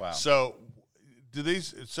 Okay, so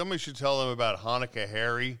somebody should tell them about Hanukkah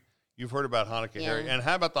Harry. You've heard about Hanukkah Harry. And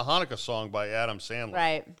how about the Hanukkah song by Adam Sandler?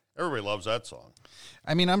 Right. Everybody loves that song.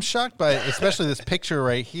 I mean, I'm shocked by especially this picture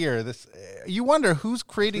right here. You wonder who's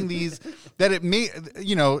creating these. That it may,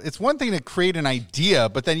 it's one thing to create an idea,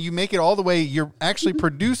 but then you make it all the way. You're actually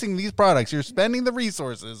producing these products. You're spending the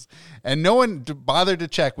resources, and no one bothered to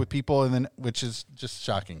check with people, which is just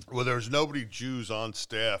shocking. Well, there's nobody Jews on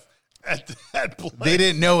staff at that place. They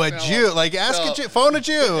didn't know a Jew. Like, ask a Jew, phone a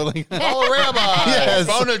Jew. Like, call a rabbi. Yes.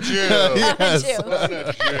 Phone a Jew. Yes. Phone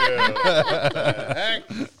a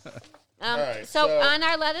Jew. Right, so on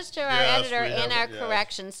our letters to our editor and our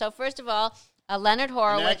corrections. So first of all, Leonard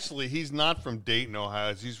Horowitz. And actually, he's not from Dayton,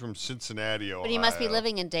 Ohio. He's from Cincinnati, Ohio. But he must be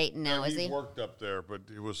living in Dayton now, is he? He worked up there, but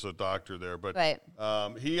he was a doctor there. But right.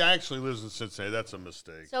 He actually lives in Cincinnati. That's a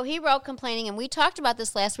mistake. So he wrote complaining, and we talked about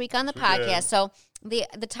this last week on the podcast. So the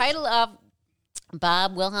title of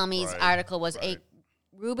Bob Wilhelmi's article was "A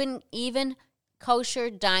Reuben Even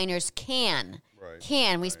Kosher Diners Can."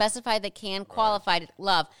 We specified that can qualified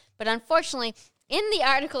love. But unfortunately, in the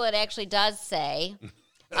article, it actually does say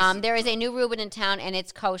there is a new Reuben in town, and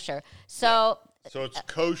it's kosher. So it's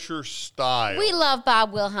kosher style. We love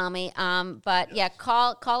Bob Wilhelmi, but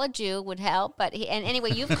call a Jew would help. But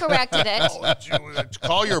anyway, you've corrected it.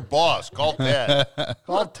 Call your boss. Call Ted.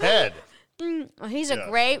 Call Ted. He's a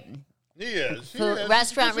great He is.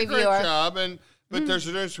 Restaurant he does a reviewer. great job, but there's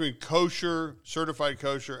a difference between kosher, certified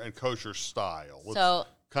kosher, and kosher style. Let's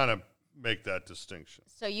kind of make that distinction.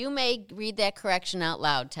 So you may read that correction out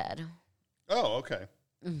loud, Ted. Oh, okay.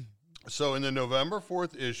 So in the November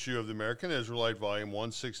 4th issue of the American Israelite, volume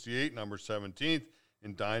 168, number 17th,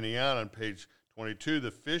 in Dining Out on page 22,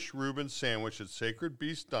 the fish Reuben sandwich at Sacred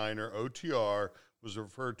Beast Diner, OTR, was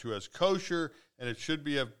referred to as kosher, and it should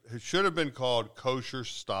have been called kosher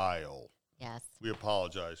style. Yes. We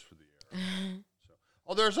apologize for the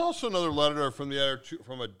error. There's also another letter from the editor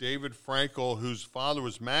from a David Frankel, whose father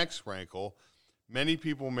was Max Frankel. Many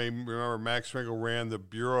people may remember Max Frankel ran the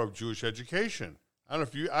Bureau of Jewish Education. I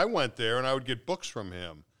don't know if I went there and I would get books from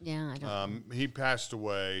him. Yeah, I don't know. He passed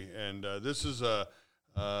away, and this is a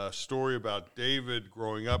story about David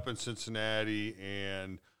growing up in Cincinnati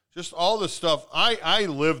and just all the stuff. I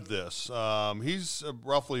lived this. He's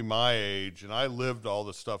roughly my age, and I lived all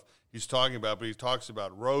the stuff he's talking about, but he talks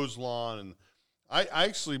about Roselawn, and I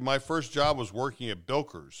actually, my first job was working at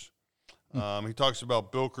Bilkers. He talks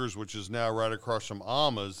about Bilkers, which is now right across from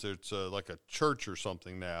Alma's. It's like a church or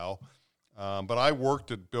something now. But I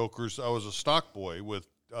worked at Bilkers. I was a stock boy with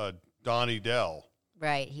Donnie Dell.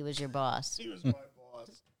 Right, he was your boss. He was my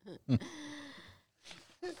boss.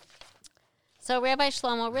 So Rabbi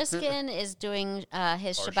Shlomo Riskin is doing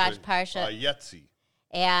his Shabbat Parsha. Yetzi.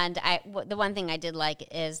 And the one thing I did like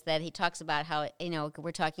is that he talks about how,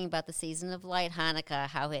 we're talking about the season of light, Hanukkah,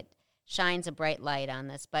 how it shines a bright light on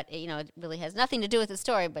this. But, it really has nothing to do with the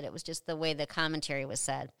story, but it was just the way the commentary was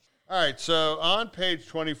said. All right, so on page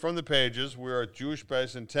 20 from the pages, we're at Jewish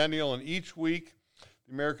Bicentennial, and each week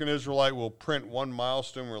the American Israelite will print one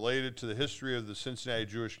milestone related to the history of the Cincinnati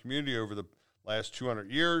Jewish community over the last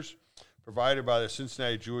 200 years, provided by the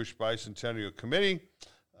Cincinnati Jewish Bicentennial Committee.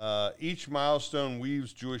 Each milestone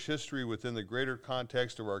weaves Jewish history within the greater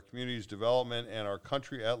context of our community's development and our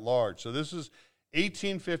country at large. So this is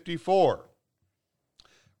 1854.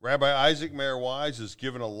 Rabbi Isaac Mayer Wise is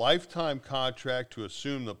given a lifetime contract to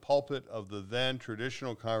assume the pulpit of the then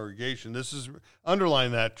traditional congregation. This is,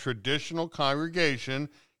 underline that, traditional congregation,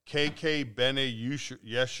 KK Bene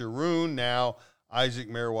Yeshurun, now Isaac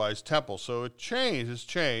Mayer Wise Temple. So it's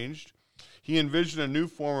changed. He envisioned a new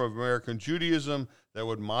form of American Judaism that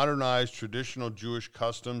would modernize traditional Jewish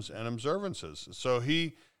customs and observances. So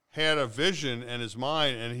he had a vision in his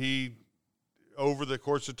mind, and he, over the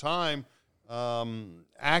course of time,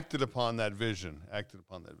 acted upon that vision.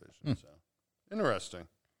 So, interesting.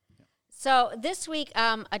 So this week,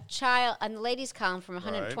 a child, on the ladies' column from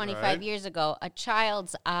 125 years ago, a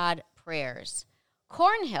child's odd prayers.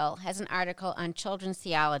 Cornhill has an article on children's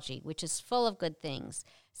theology, which is full of good things.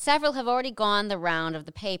 Several have already gone the round of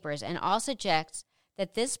the papers and all suggest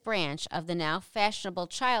that this branch of the now fashionable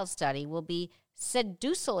child study will be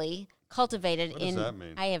seducingly cultivated in, that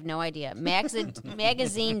mean? I have no idea,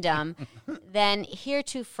 magazinedom than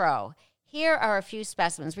heretofore. Here are a few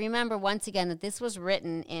specimens. Remember, once again, that this was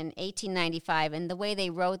written in 1895, and the way they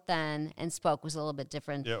wrote then and spoke was a little bit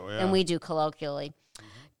different than we do colloquially.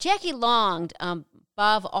 Jackie longed,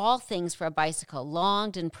 above all things, for a bicycle,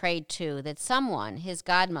 longed and prayed, too, that someone, his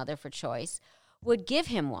godmother for choice, would give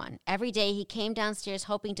him one. Every day he came downstairs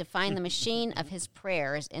hoping to find the machine of his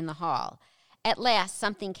prayers in the hall. At last,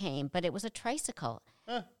 something came, but it was a tricycle.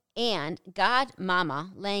 And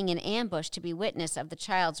Godmama, laying in ambush to be witness of the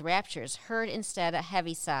child's raptures, heard instead a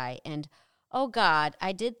heavy sigh, and, "Oh God,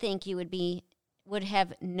 I did think you would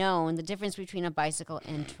have known the difference between a bicycle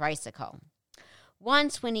and tricycle."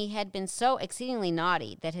 Once, when he had been so exceedingly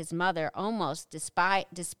naughty that his mother almost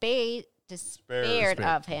despaired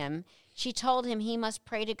of him, she told him he must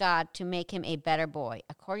pray to God to make him a better boy.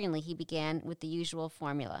 Accordingly, he began with the usual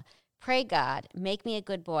formula. "Pray God, make me a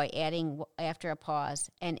good boy," adding after a pause,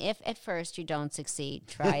 "and if at first you don't succeed,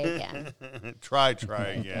 try again." Try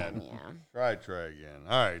again. Yeah. Try again.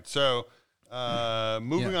 All right, so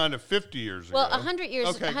moving on to 50 years ago. Well, 100 years,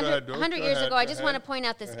 okay, 100 years ago, I just want to point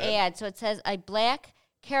out this ad. So it says a black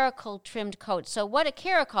caracal-trimmed coat. So what a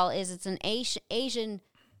caracal is, it's an Asian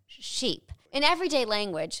sheep. In everyday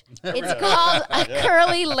language, it's called a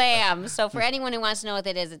curly lamb. So for anyone who wants to know what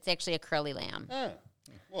that is, it's actually a curly lamb.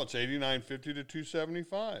 Well, it's $89.50 to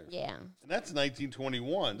 $275. Yeah, and that's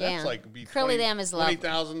 1921. That's like curly lamb is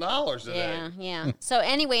 $20,000 today. Yeah. So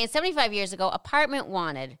anyway, 75 years ago, apartment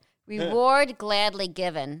wanted, reward gladly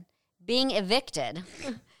given, being evicted.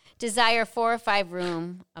 Desire 4 or 5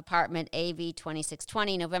 room apartment, AV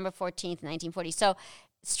 2620, November 14th, 1940. So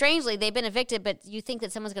strangely, they've been evicted, but you think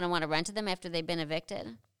that someone's going to want to rent to them after they've been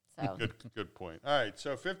evicted? So good point. All right,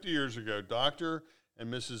 so 50 years ago, Dr.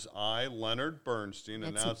 and Mrs. I. Leonard Bernstein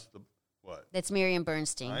announced What? That's Miriam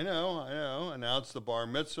Bernstein. I know. Announced the bar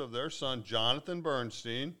mitzvah of their son, Jonathan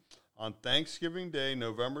Bernstein, on Thanksgiving Day,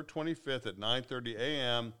 November 25th at 9:30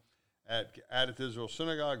 a.m. at Adat Israel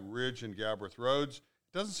Synagogue, Ridge and Galbraith Roads.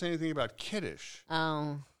 It doesn't say anything about Kiddush.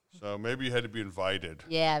 Oh. So maybe you had to be invited.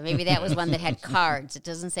 Yeah, maybe that was one that had cards. It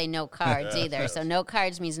doesn't say no cards either. So no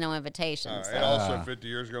cards means no invitations. All right. Also, 50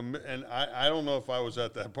 years ago, and I don't know if I was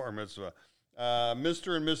at that bar mitzvah,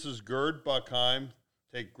 Mr. and Mrs. Gerd Buckheim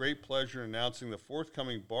take great pleasure in announcing the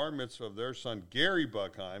forthcoming bar mitzvah of their son, Gary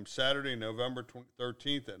Buckheim, Saturday, November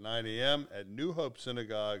 13th at 9 a.m. at New Hope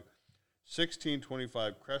Synagogue,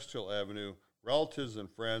 1625 Crest Hill Avenue. Relatives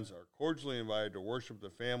and friends are cordially invited to worship the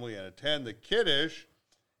family and attend the Kiddush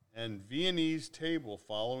and Viennese table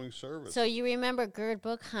following service. So you remember Gerd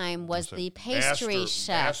Buchheim was the pastry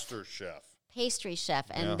chef. Master chef. Pastry chef,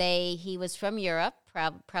 and he was from Europe,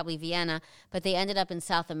 probably Vienna, but they ended up in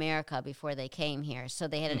South America before they came here. So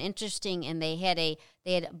they had an interesting, and they had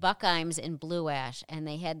Buchheims in Blue Ash, and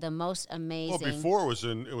they had the most amazing. Well, before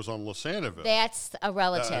it was on Lasannaville. That's a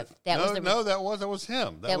relative. that was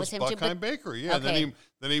him. That was him Buckheim too, Bakery. Yeah. Okay.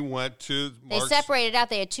 Then he went to. Mark's. They separated out.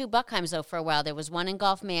 They had two Buchheims though for a while. There was one in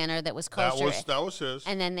Gulf Manor that was kosher. That was his.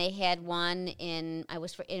 And then they had one in it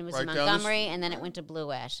was right in Montgomery, and then it went to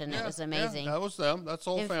Blue Ash, and it was amazing. Yeah, that was them. That's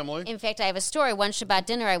the whole family. In fact, I have a story. One Shabbat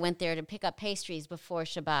dinner, I went there to pick up pastries before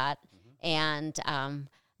Shabbat, and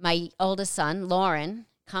my oldest son, Lauren,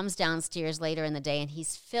 comes downstairs later in the day, and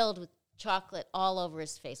he's filled with chocolate all over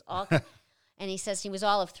his face. And he says, he was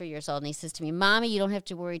all of 3 years old, and he says to me, Mommy, you don't have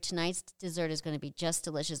to worry. Tonight's dessert is going to be just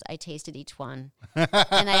delicious. I tasted each one.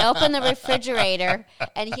 And I opened the refrigerator,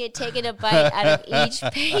 and he had taken a bite out of each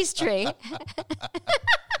pastry.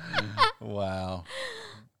 Wow.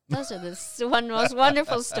 Those are the most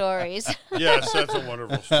wonderful stories. Yes, that's a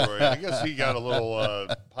wonderful story. I guess he got a little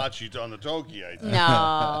pachi on the togi, I think.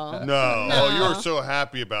 No. Oh, you were so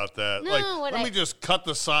happy about that. No, let me just cut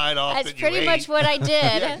the side off That's that you pretty ate. much what I did.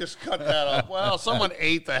 Yeah, just cut that off. Well, someone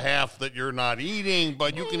ate the half that you're not eating,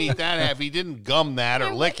 but you can eat that half. He didn't gum that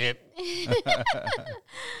or lick it.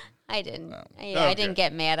 I didn't. I didn't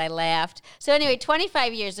get mad. I laughed. So anyway,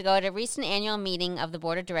 25 years ago, at a recent annual meeting of the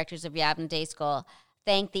board of directors of Yavne Day School,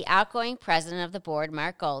 thanked the outgoing president of the board,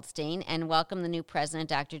 Mark Goldstein, and welcomed the new president,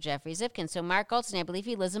 Dr. Jeffrey Zipkin. So Mark Goldstein, I believe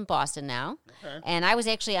he lives in Boston now. Okay. And I was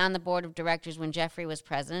actually on the board of directors when Jeffrey was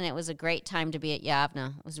president. It was a great time to be at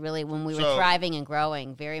Yavne. It was really when we were thriving and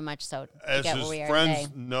growing, very much so. As his friends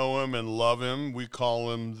know him and love him, we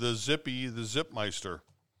call him the Zippy, the Zipmeister.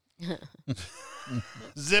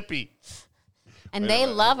 Zippy. And they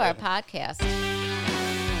love our podcast.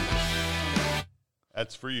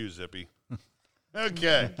 That's for you, Zippy.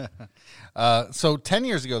 Okay. So 10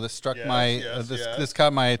 years ago, this struck this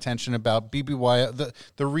caught my attention about BBYO,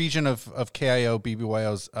 the region of KIO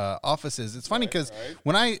BBYO's offices. It's funny because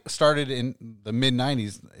when I started in the mid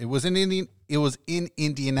 90s, it was in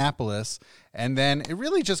Indianapolis, and then it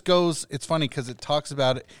really just goes. It's funny because it talks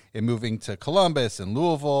about it moving to Columbus and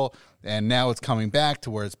Louisville, and now it's coming back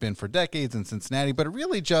to where it's been for decades in Cincinnati. But it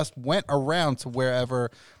really just went around to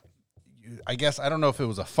wherever. I guess I don't know if it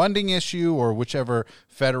was a funding issue or whichever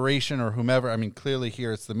federation or whomever. I mean, clearly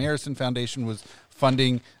here it's the Marison Foundation was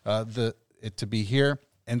funding it to be here.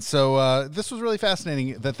 And so this was really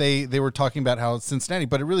fascinating that they were talking about how it's Cincinnati,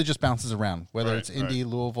 but it really just bounces around, whether it's Indy,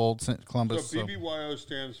 Louisville, Columbus. So BBYO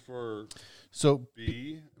stands for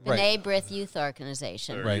B. B'nai B'rith Youth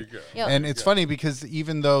Organization. There right. You go. Yep. And it's funny because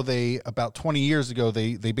even though about 20 years ago,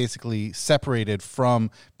 they basically separated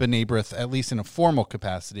from B'nai B'rith, at least in a formal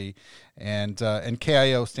capacity. And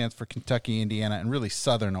KIO stands for Kentucky, Indiana, and really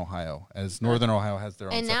Southern Ohio, as Northern Ohio has their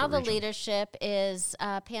own And now the region. Leadership is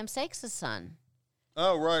Pam Sakes' son.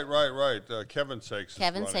 Oh, right. Kevin Sakes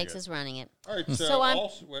is running it. All right, so I'm...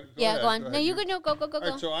 Go on. Go no, you can go. All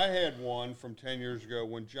right, so I had one from 10 years ago.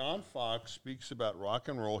 When John Fox speaks about rock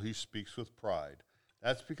and roll, he speaks with pride.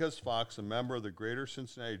 That's because Fox, a member of the greater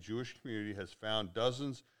Cincinnati Jewish community, has found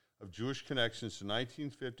dozens of Jewish connections to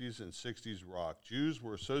 1950s and 60s rock. Jews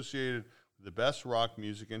were associated with the best rock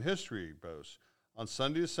music in history, he boasts. On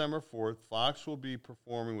Sunday, December 4th, Fox will be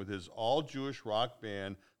performing with his all-Jewish rock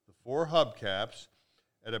band, the Four Hubcaps,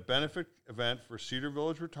 at a benefit event for Cedar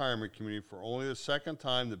Village Retirement Community. For only the second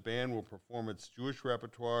time, the band will perform its Jewish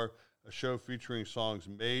repertoire, a show featuring songs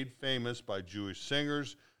made famous by Jewish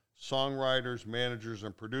singers, songwriters, managers,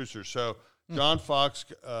 and producers. So John Fox,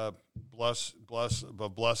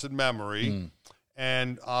 blessed memory,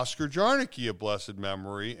 and Oscar Jarnicki, a blessed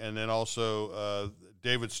memory, and then also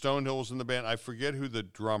David Stonehill was in the band. I forget who the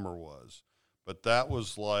drummer was. but that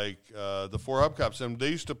was like the Four Hubcaps, and they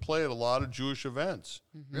used to play at a lot of Jewish events.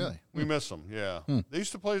 Really? We miss them, yeah. They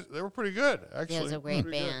used to play. They were pretty good, actually. Yeah, it was a great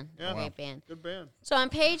band. Yeah. Great band. Good band. So on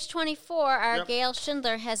page 24, our Yep. Gail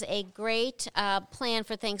Schindler has a great plan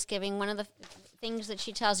for Thanksgiving. One of the things that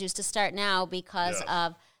she tells you is to start now because Yes.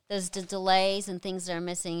 of there's the delays and things that are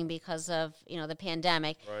missing because of the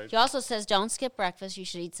pandemic. Right. She also says don't skip breakfast. You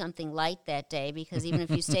should eat something light that day because even if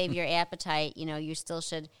you save your appetite, you still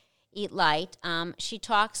should eat light. She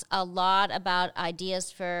talks a lot about ideas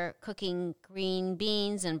for cooking green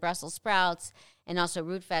beans and Brussels sprouts and also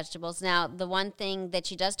root vegetables. Now, the one thing that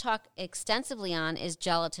she does talk extensively on is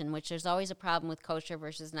gelatin, which there's always a problem with kosher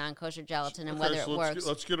versus non-kosher gelatin and whether it works.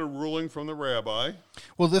 Let's get a ruling from the rabbi.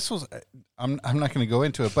 Well, this was, I'm not going to go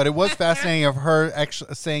into it, but it was fascinating of her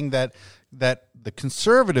actually saying that the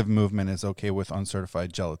conservative movement is okay with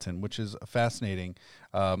uncertified gelatin, which is fascinating.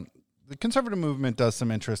 The conservative movement does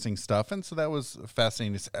some interesting stuff, and so that was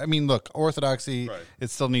fascinating. I mean, look, Orthodoxy, Right. it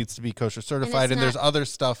still needs to be kosher certified, and there's not- other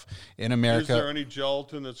stuff in America. Is there any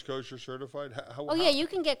gelatin that's kosher certified? Yeah, you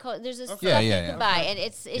can get there's this stuff Yeah, you yeah, can yeah. buy, and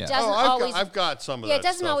it Yeah. doesn't always. I've got some of Yeah, that it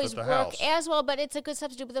doesn't stuff always at the work house. as well, but it's a good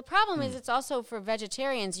substitute. But the problem is, it's also for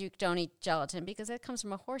vegetarians. You don't eat gelatin because it comes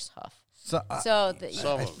from a horse hoof. So, So,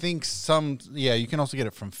 Some I of them. think you can also get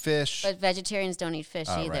it from fish. but vegetarians don't eat fish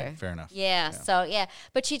Oh, either. right, fair enough. Yeah, so yeah,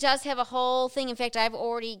 but she does have a whole thing. In fact, I've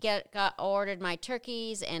already got ordered my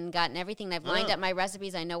turkeys and gotten everything. I've lined up my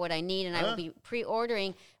recipes. I know what I need, and I will be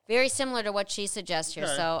pre-ordering. Very similar to what she suggests here.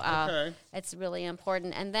 Okay, So okay. it's really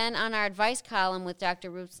important. And then on our advice column with Dr.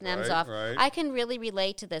 Ruth Nemzov, right. I can really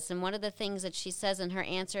relate to this. And one of the things that she says in her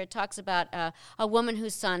answer, it talks about a woman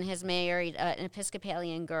whose son has married an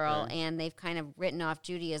Episcopalian girl, and they've kind of written off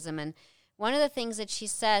Judaism. And one of the things that she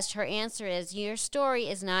says, her answer is, your story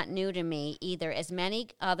is not new to me either, as many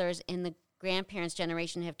others in the grandparents'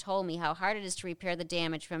 generation have told me how hard it is to repair the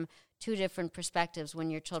damage from two different perspectives when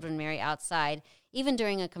your children marry outside. Even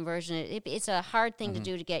during a conversion, it's a hard thing to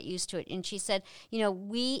do to get used to it. And she said,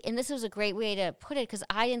 and this was a great way to put it because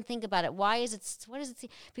I didn't think about it. Why is it? What is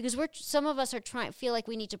it? Because some of us are feel like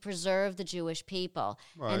we need to preserve the Jewish people,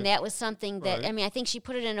 Right. and that was something that Right. I think she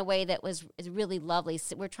put it in a way that is really lovely.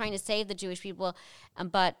 So we're trying to save the Jewish people,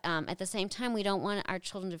 but at the same time, we don't want our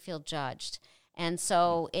children to feel judged. And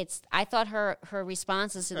so I thought her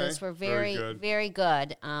responses to this were very very, good. very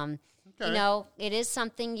good. Okay. It is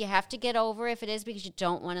something you have to get over if it is because you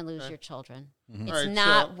don't want to lose your children. It's All right,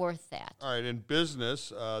 not so- worth that. All right, in business,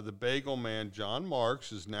 the bagel man John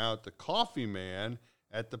Marks is now at the Coffee Man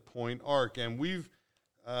at the Point Arc, and we're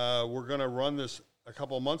going to run this a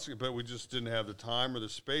couple of months ago, but we just didn't have the time or the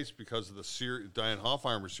space because of the Diane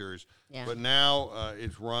Hoffheimer series. Yeah. But now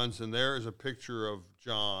it runs, and there is a picture of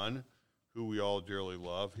John, who we all dearly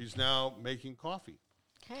love. He's now making coffee.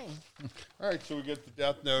 Okay. All right, so we get the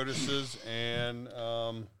death notices and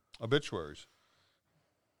obituaries.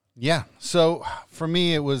 Yeah. So for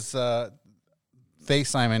me, it was Faye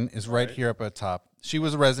Simon is right here up at top. She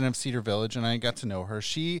was a resident of Cedar Village, and I got to know her.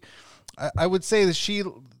 I would say that she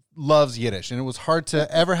loves Yiddish, and it was hard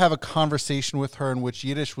to ever have a conversation with her in which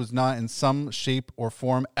Yiddish was not in some shape or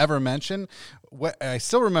form ever mentioned. I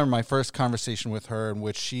still remember my first conversation with her in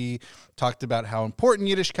which she talked about how important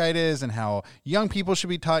Yiddishkeit is and how young people should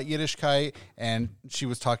be taught Yiddishkeit, and she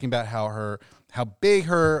was talking about how big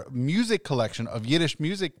her music collection of Yiddish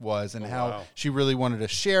music was and how wow. she really wanted to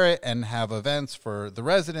share it and have events for the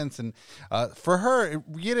residents. And for her,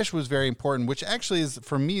 Yiddish was very important, which actually is,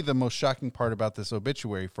 for me, the most shocking part about this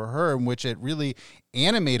obituary for her, in which it really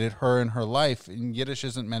animated her in her life. And Yiddish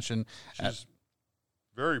isn't mentioned. She's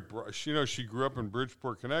very bright. She grew up in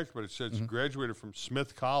Bridgeport, Connecticut, but it said she graduated from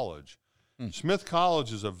Smith College. Smith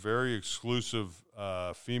College is a very exclusive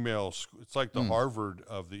female school. It's like the Harvard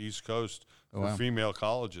of the East Coast for female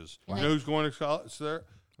colleges. You know who's going to college there?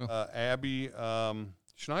 Abby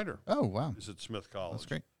Schneider Oh, wow. is at Smith College. That's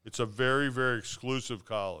great. It's a very, very exclusive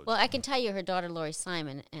college. Well, I can tell you her daughter, Lori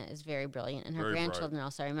Simon, is very brilliant, and her Very bright. grandchildren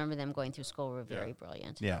also. I remember them going through school were very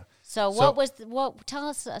brilliant. Yeah. So tell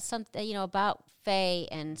us something, about Faye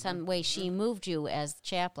and some way she moved you as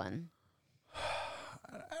chaplain.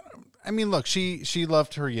 I mean, look, she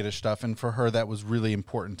loved her Yiddish stuff, and for her, that was really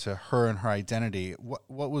important to her and her identity.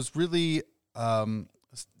 What was really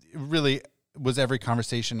was every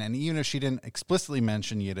conversation, and even if she didn't explicitly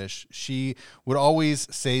mention Yiddish, she would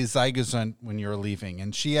always say "Sei gesund" when you're leaving.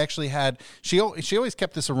 And she actually had she always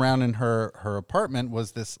kept this around in her apartment,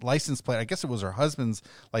 was this license plate. I guess it was her husband's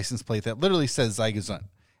license plate that literally says "Sei gesund."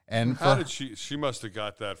 And how did she must have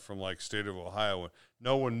got that from like state of Ohio.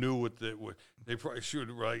 No one knew what they probably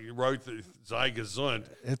should write the Sei gesund.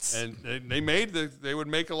 And they would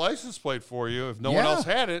make a license plate for you if no one else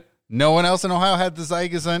had it. No one else in Ohio had the Sei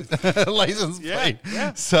gesund license plate.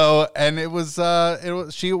 Yeah. So, and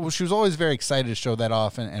she was always very excited to show that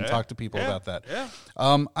off and talk to people about that. Yeah.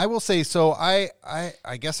 I will say, so I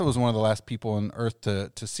guess I was one of the last people on earth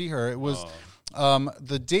to see her. It was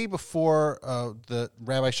the day before the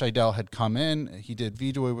Rabbi Scheidel had come in. He did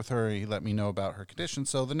vidui with her. He let me know about her condition.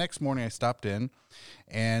 So the next morning I stopped in,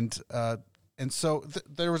 and so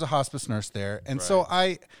there was a hospice nurse there. And so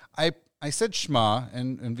I said Shema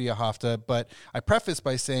and via Hafta, but I prefaced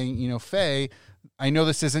by saying, Faye, I know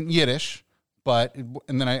this isn't Yiddish, and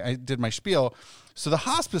then I did my spiel. So the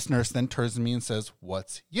hospice nurse then turns to me and says,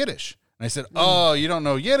 "What's Yiddish?" And I said, "Oh, you don't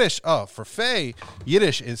know Yiddish? Oh, for Faye,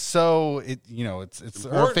 Yiddish is it's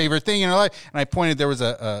her favorite thing in her life." And I pointed, there was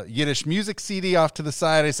a Yiddish music CD off to the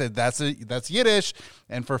side. I said, "That's Yiddish."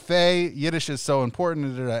 And for Faye, Yiddish is so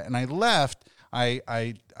important. And I left.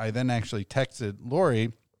 I then actually texted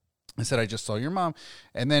Lori. I said, "I just saw your mom,"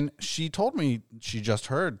 and then she told me she just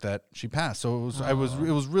heard that she passed. So it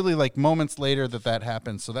was really like moments later that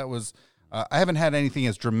happened. So that was I haven't had anything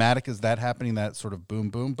as dramatic as that happening, that sort of boom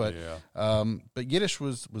boom, but Yiddish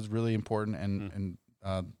was really important, and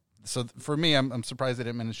so for me, I'm surprised they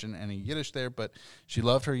didn't mention any Yiddish there, but she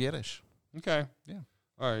loved her Yiddish. Okay, yeah.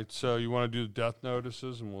 All right, so you want to do the death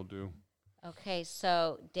notices, and we'll do. Okay,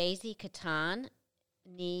 so Daisy Katan,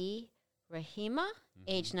 Ni Rahima,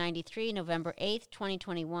 age 93, November 8th,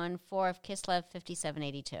 2021, 4 of Kislev,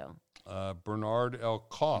 5782. Bernard L.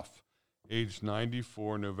 Koff, age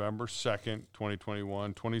 94, November 2nd,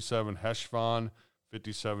 2021, 27 Heshvan,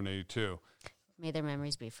 5782. May their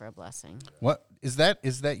memories be for a blessing. What is that?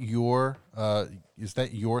 Is that your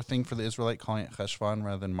thing for the Israelite, calling it Heshvan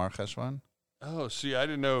rather than Mar Heshvan? Oh, see, I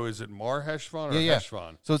didn't know. Is it Mar Heshvan or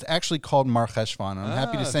Heshvan? So it's actually called Mar Heshvan. I'm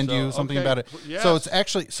happy to send you something about it. Yes.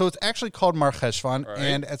 So it's actually called Mar Heshvan,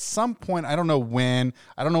 and at some point, I don't know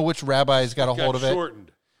which rabbis got a hold of it.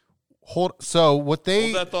 Shortened. Hold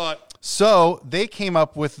that thought. So they came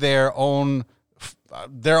up with their own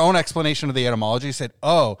explanation of the etymology. Said,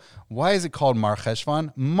 "Oh, why is it called Mar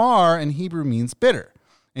Cheshvan? Mar in Hebrew means bitter."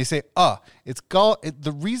 And you say,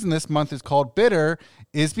 the reason this month is called bitter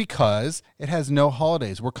is because it has no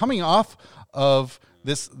holidays. We're coming off of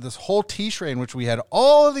this whole Tishrei in which we had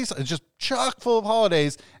all of these, just chock full of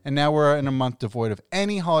holidays, and now we're in a month devoid of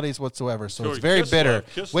any holidays whatsoever. So it's very bitter.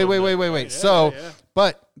 Wait.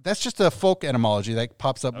 But that's just a folk etymology that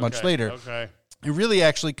pops up much later. Okay. It really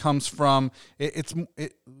actually comes from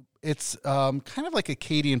it's kind of like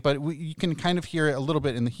Akkadian, but you can kind of hear it a little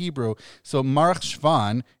bit in the Hebrew. So Mar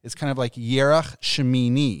Shvan is kind of like Yerach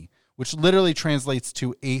Shemini, which literally translates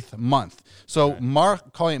to 8th month. So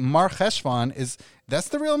calling it Mar Cheshvan that's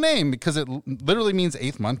the real name, because it literally means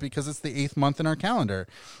 8th month, because it's the 8th month in our calendar.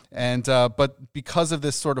 And but because of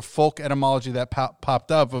this sort of folk etymology that popped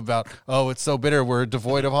up about, it's so bitter, we're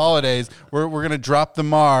devoid of holidays, we're going to drop the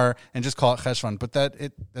Mar and just call it Cheshvan. But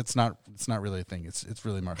it's not really a thing. It's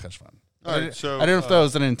really Mar Cheshvan. All right, so I don't know if that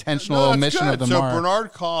was an intentional omission of the Mar. So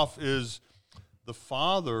Bernard Koff is the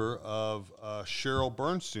father of Cheryl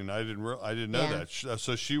Bernstein. I didn't know that.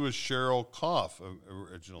 So she was Cheryl Koff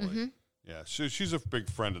originally. Mm-hmm. Yeah, so she's a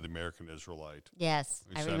big friend of the American Israelite. Yes,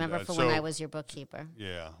 I remember when I was your bookkeeper.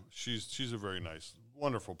 Yeah, she's a very nice,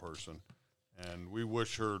 wonderful person, and we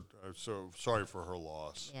wish her. So sorry for her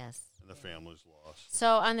loss. Yes, and the family's loss.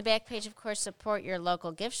 So on the back page, of course, support your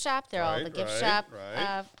local gift shop. They're all the gift shop.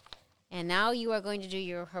 Right. And now you are going to do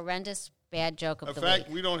your horrendous bad joke of the week. In fact,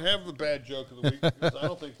 we don't have the bad joke of the week, because I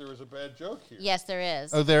don't think there is a bad joke here. Yes, there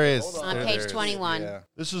is. Oh, there is. On page 21. Yeah.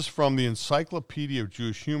 This is from the Encyclopedia of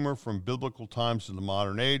Jewish Humor from Biblical Times to the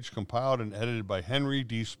Modern Age, compiled and edited by Henry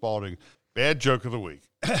D. Spalding. Bad joke of the week.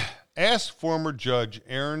 Ask former Judge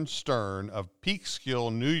Aaron Stern of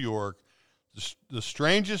Peekskill, New York, the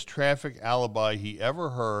strangest traffic alibi he ever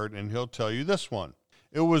heard, and he'll tell you this one.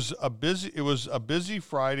 It was a busy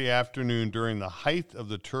Friday afternoon during the height of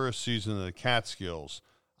the tourist season in the Catskills.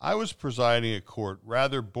 I was presiding at court,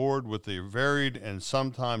 rather bored with the varied and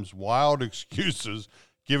sometimes wild excuses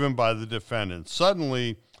given by the defendant.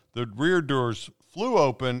 Suddenly, the rear doors flew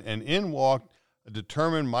open, and in walked a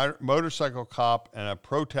determined motorcycle cop and a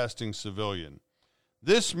protesting civilian.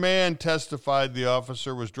 This man, testified the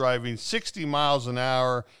officer, was driving 60 miles an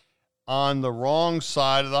hour on the wrong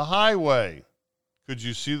side of the highway. Could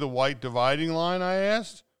you see the white dividing line, I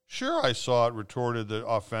asked. Sure, I saw it, retorted the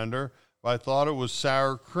offender, but I thought it was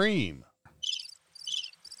sour cream.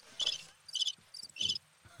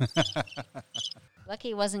 Lucky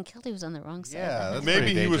he wasn't killed. He was on the wrong side. Yeah, of that's the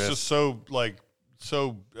Maybe he was dangerous. just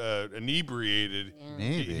so inebriated.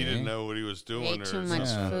 Maybe He didn't know what he was doing. ate or too much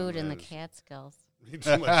something. food in the Catskills. Ate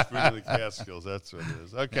too much food in the Catskills. That's what it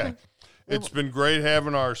is. Okay. It's been great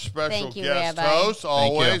having our special Thank you, guest Rabbi. host.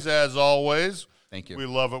 Always, as always. Thank you. We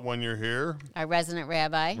love it when you're here. Our resident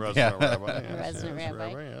rabbi. Resident Rabbi. Yes, Resident yes,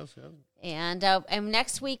 Rabbi. Yes, yes. And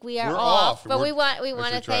next week we are We're off, off. but We're we want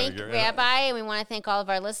to actually trying thank to get- Rabbi, and we want to thank all of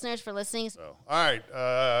our listeners for listening. So, all right.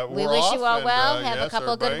 We we're wish off, you all and, well. Have yes, a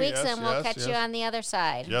couple good everybody, weeks, yes, and we'll yes, catch yes. you on the other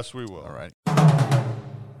side. Yes, we will. All right.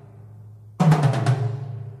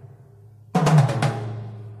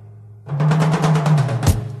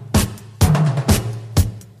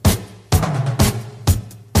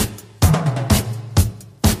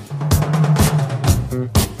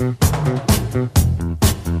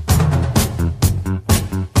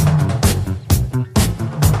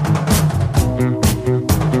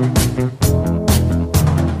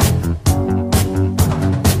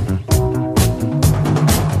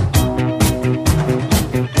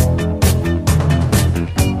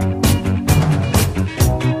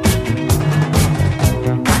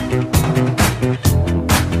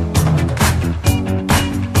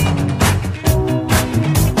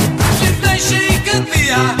 לפני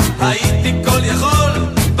שהגעתיה הייתי כל יכול,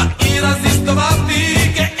 בעיר אז הסתובבתי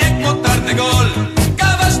גאה כמו תרנגול,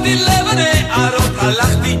 כבשתי לבני ערות,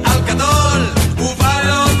 הלכתי על גדול,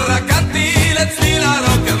 ובעיות רקדתי לצליל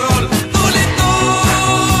הרוקנרול. תנו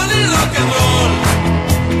לי רוקנרול,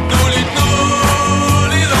 תנו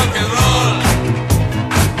לי רוקנרול,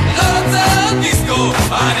 לא רוצה עוד דיסקו,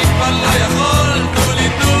 אני כבר לא יכול. תנו לי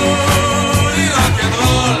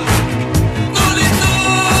רוקנרול, תנו לי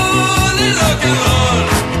רוקנרול,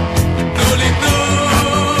 תנו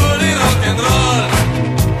לי רוקנרול,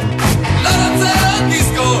 לא רוצה עוד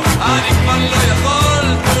דיסקו, אני כבר לא יכול.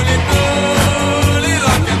 תנו לי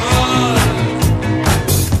רוקנרול.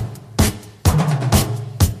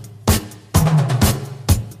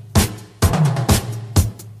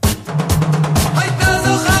 הייתה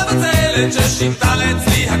זוכה בצלת ששינתה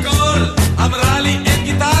אצלי הכל, אמרה לי אין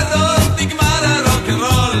גיטרות, נגמר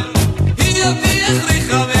הרוקנרול. היא אותי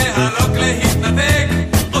הכריחה מהרוק להתנתק,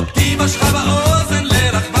 אותי משכה באוזן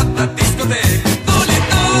לרחבת הדיסקוטק. תנו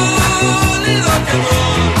לי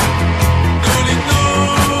רוקנרול, תנו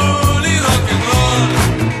לי רוקנרול,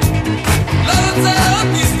 לא רוצה עוד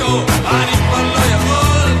דיסקו, אני כבר לא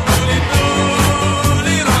יכול. תנו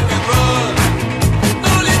לי רוקנרול,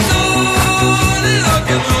 תנו לי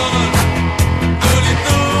רוקנרול,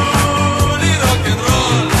 תנו לי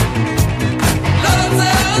רוקנרול, לא רוצה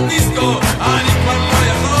עוד דיסקו, אני כבר לא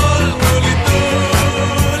יכול. תנו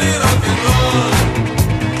לי רוקנרול.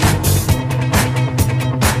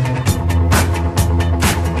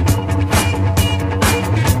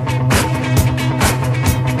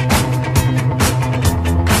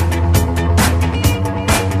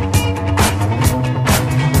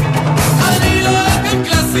 אני לא גם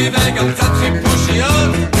קלאסי וגם קצת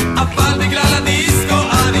חיפושיות, אבל בגלל הדיסקו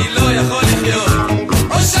אני לא יכול לחיות.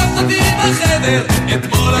 הושבת אותי בחדר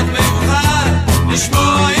אתמול עד מאוחר,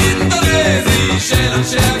 לשמוע אינדונזי של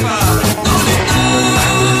אנשי הכפר. תנו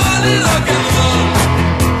לי רוקנרול,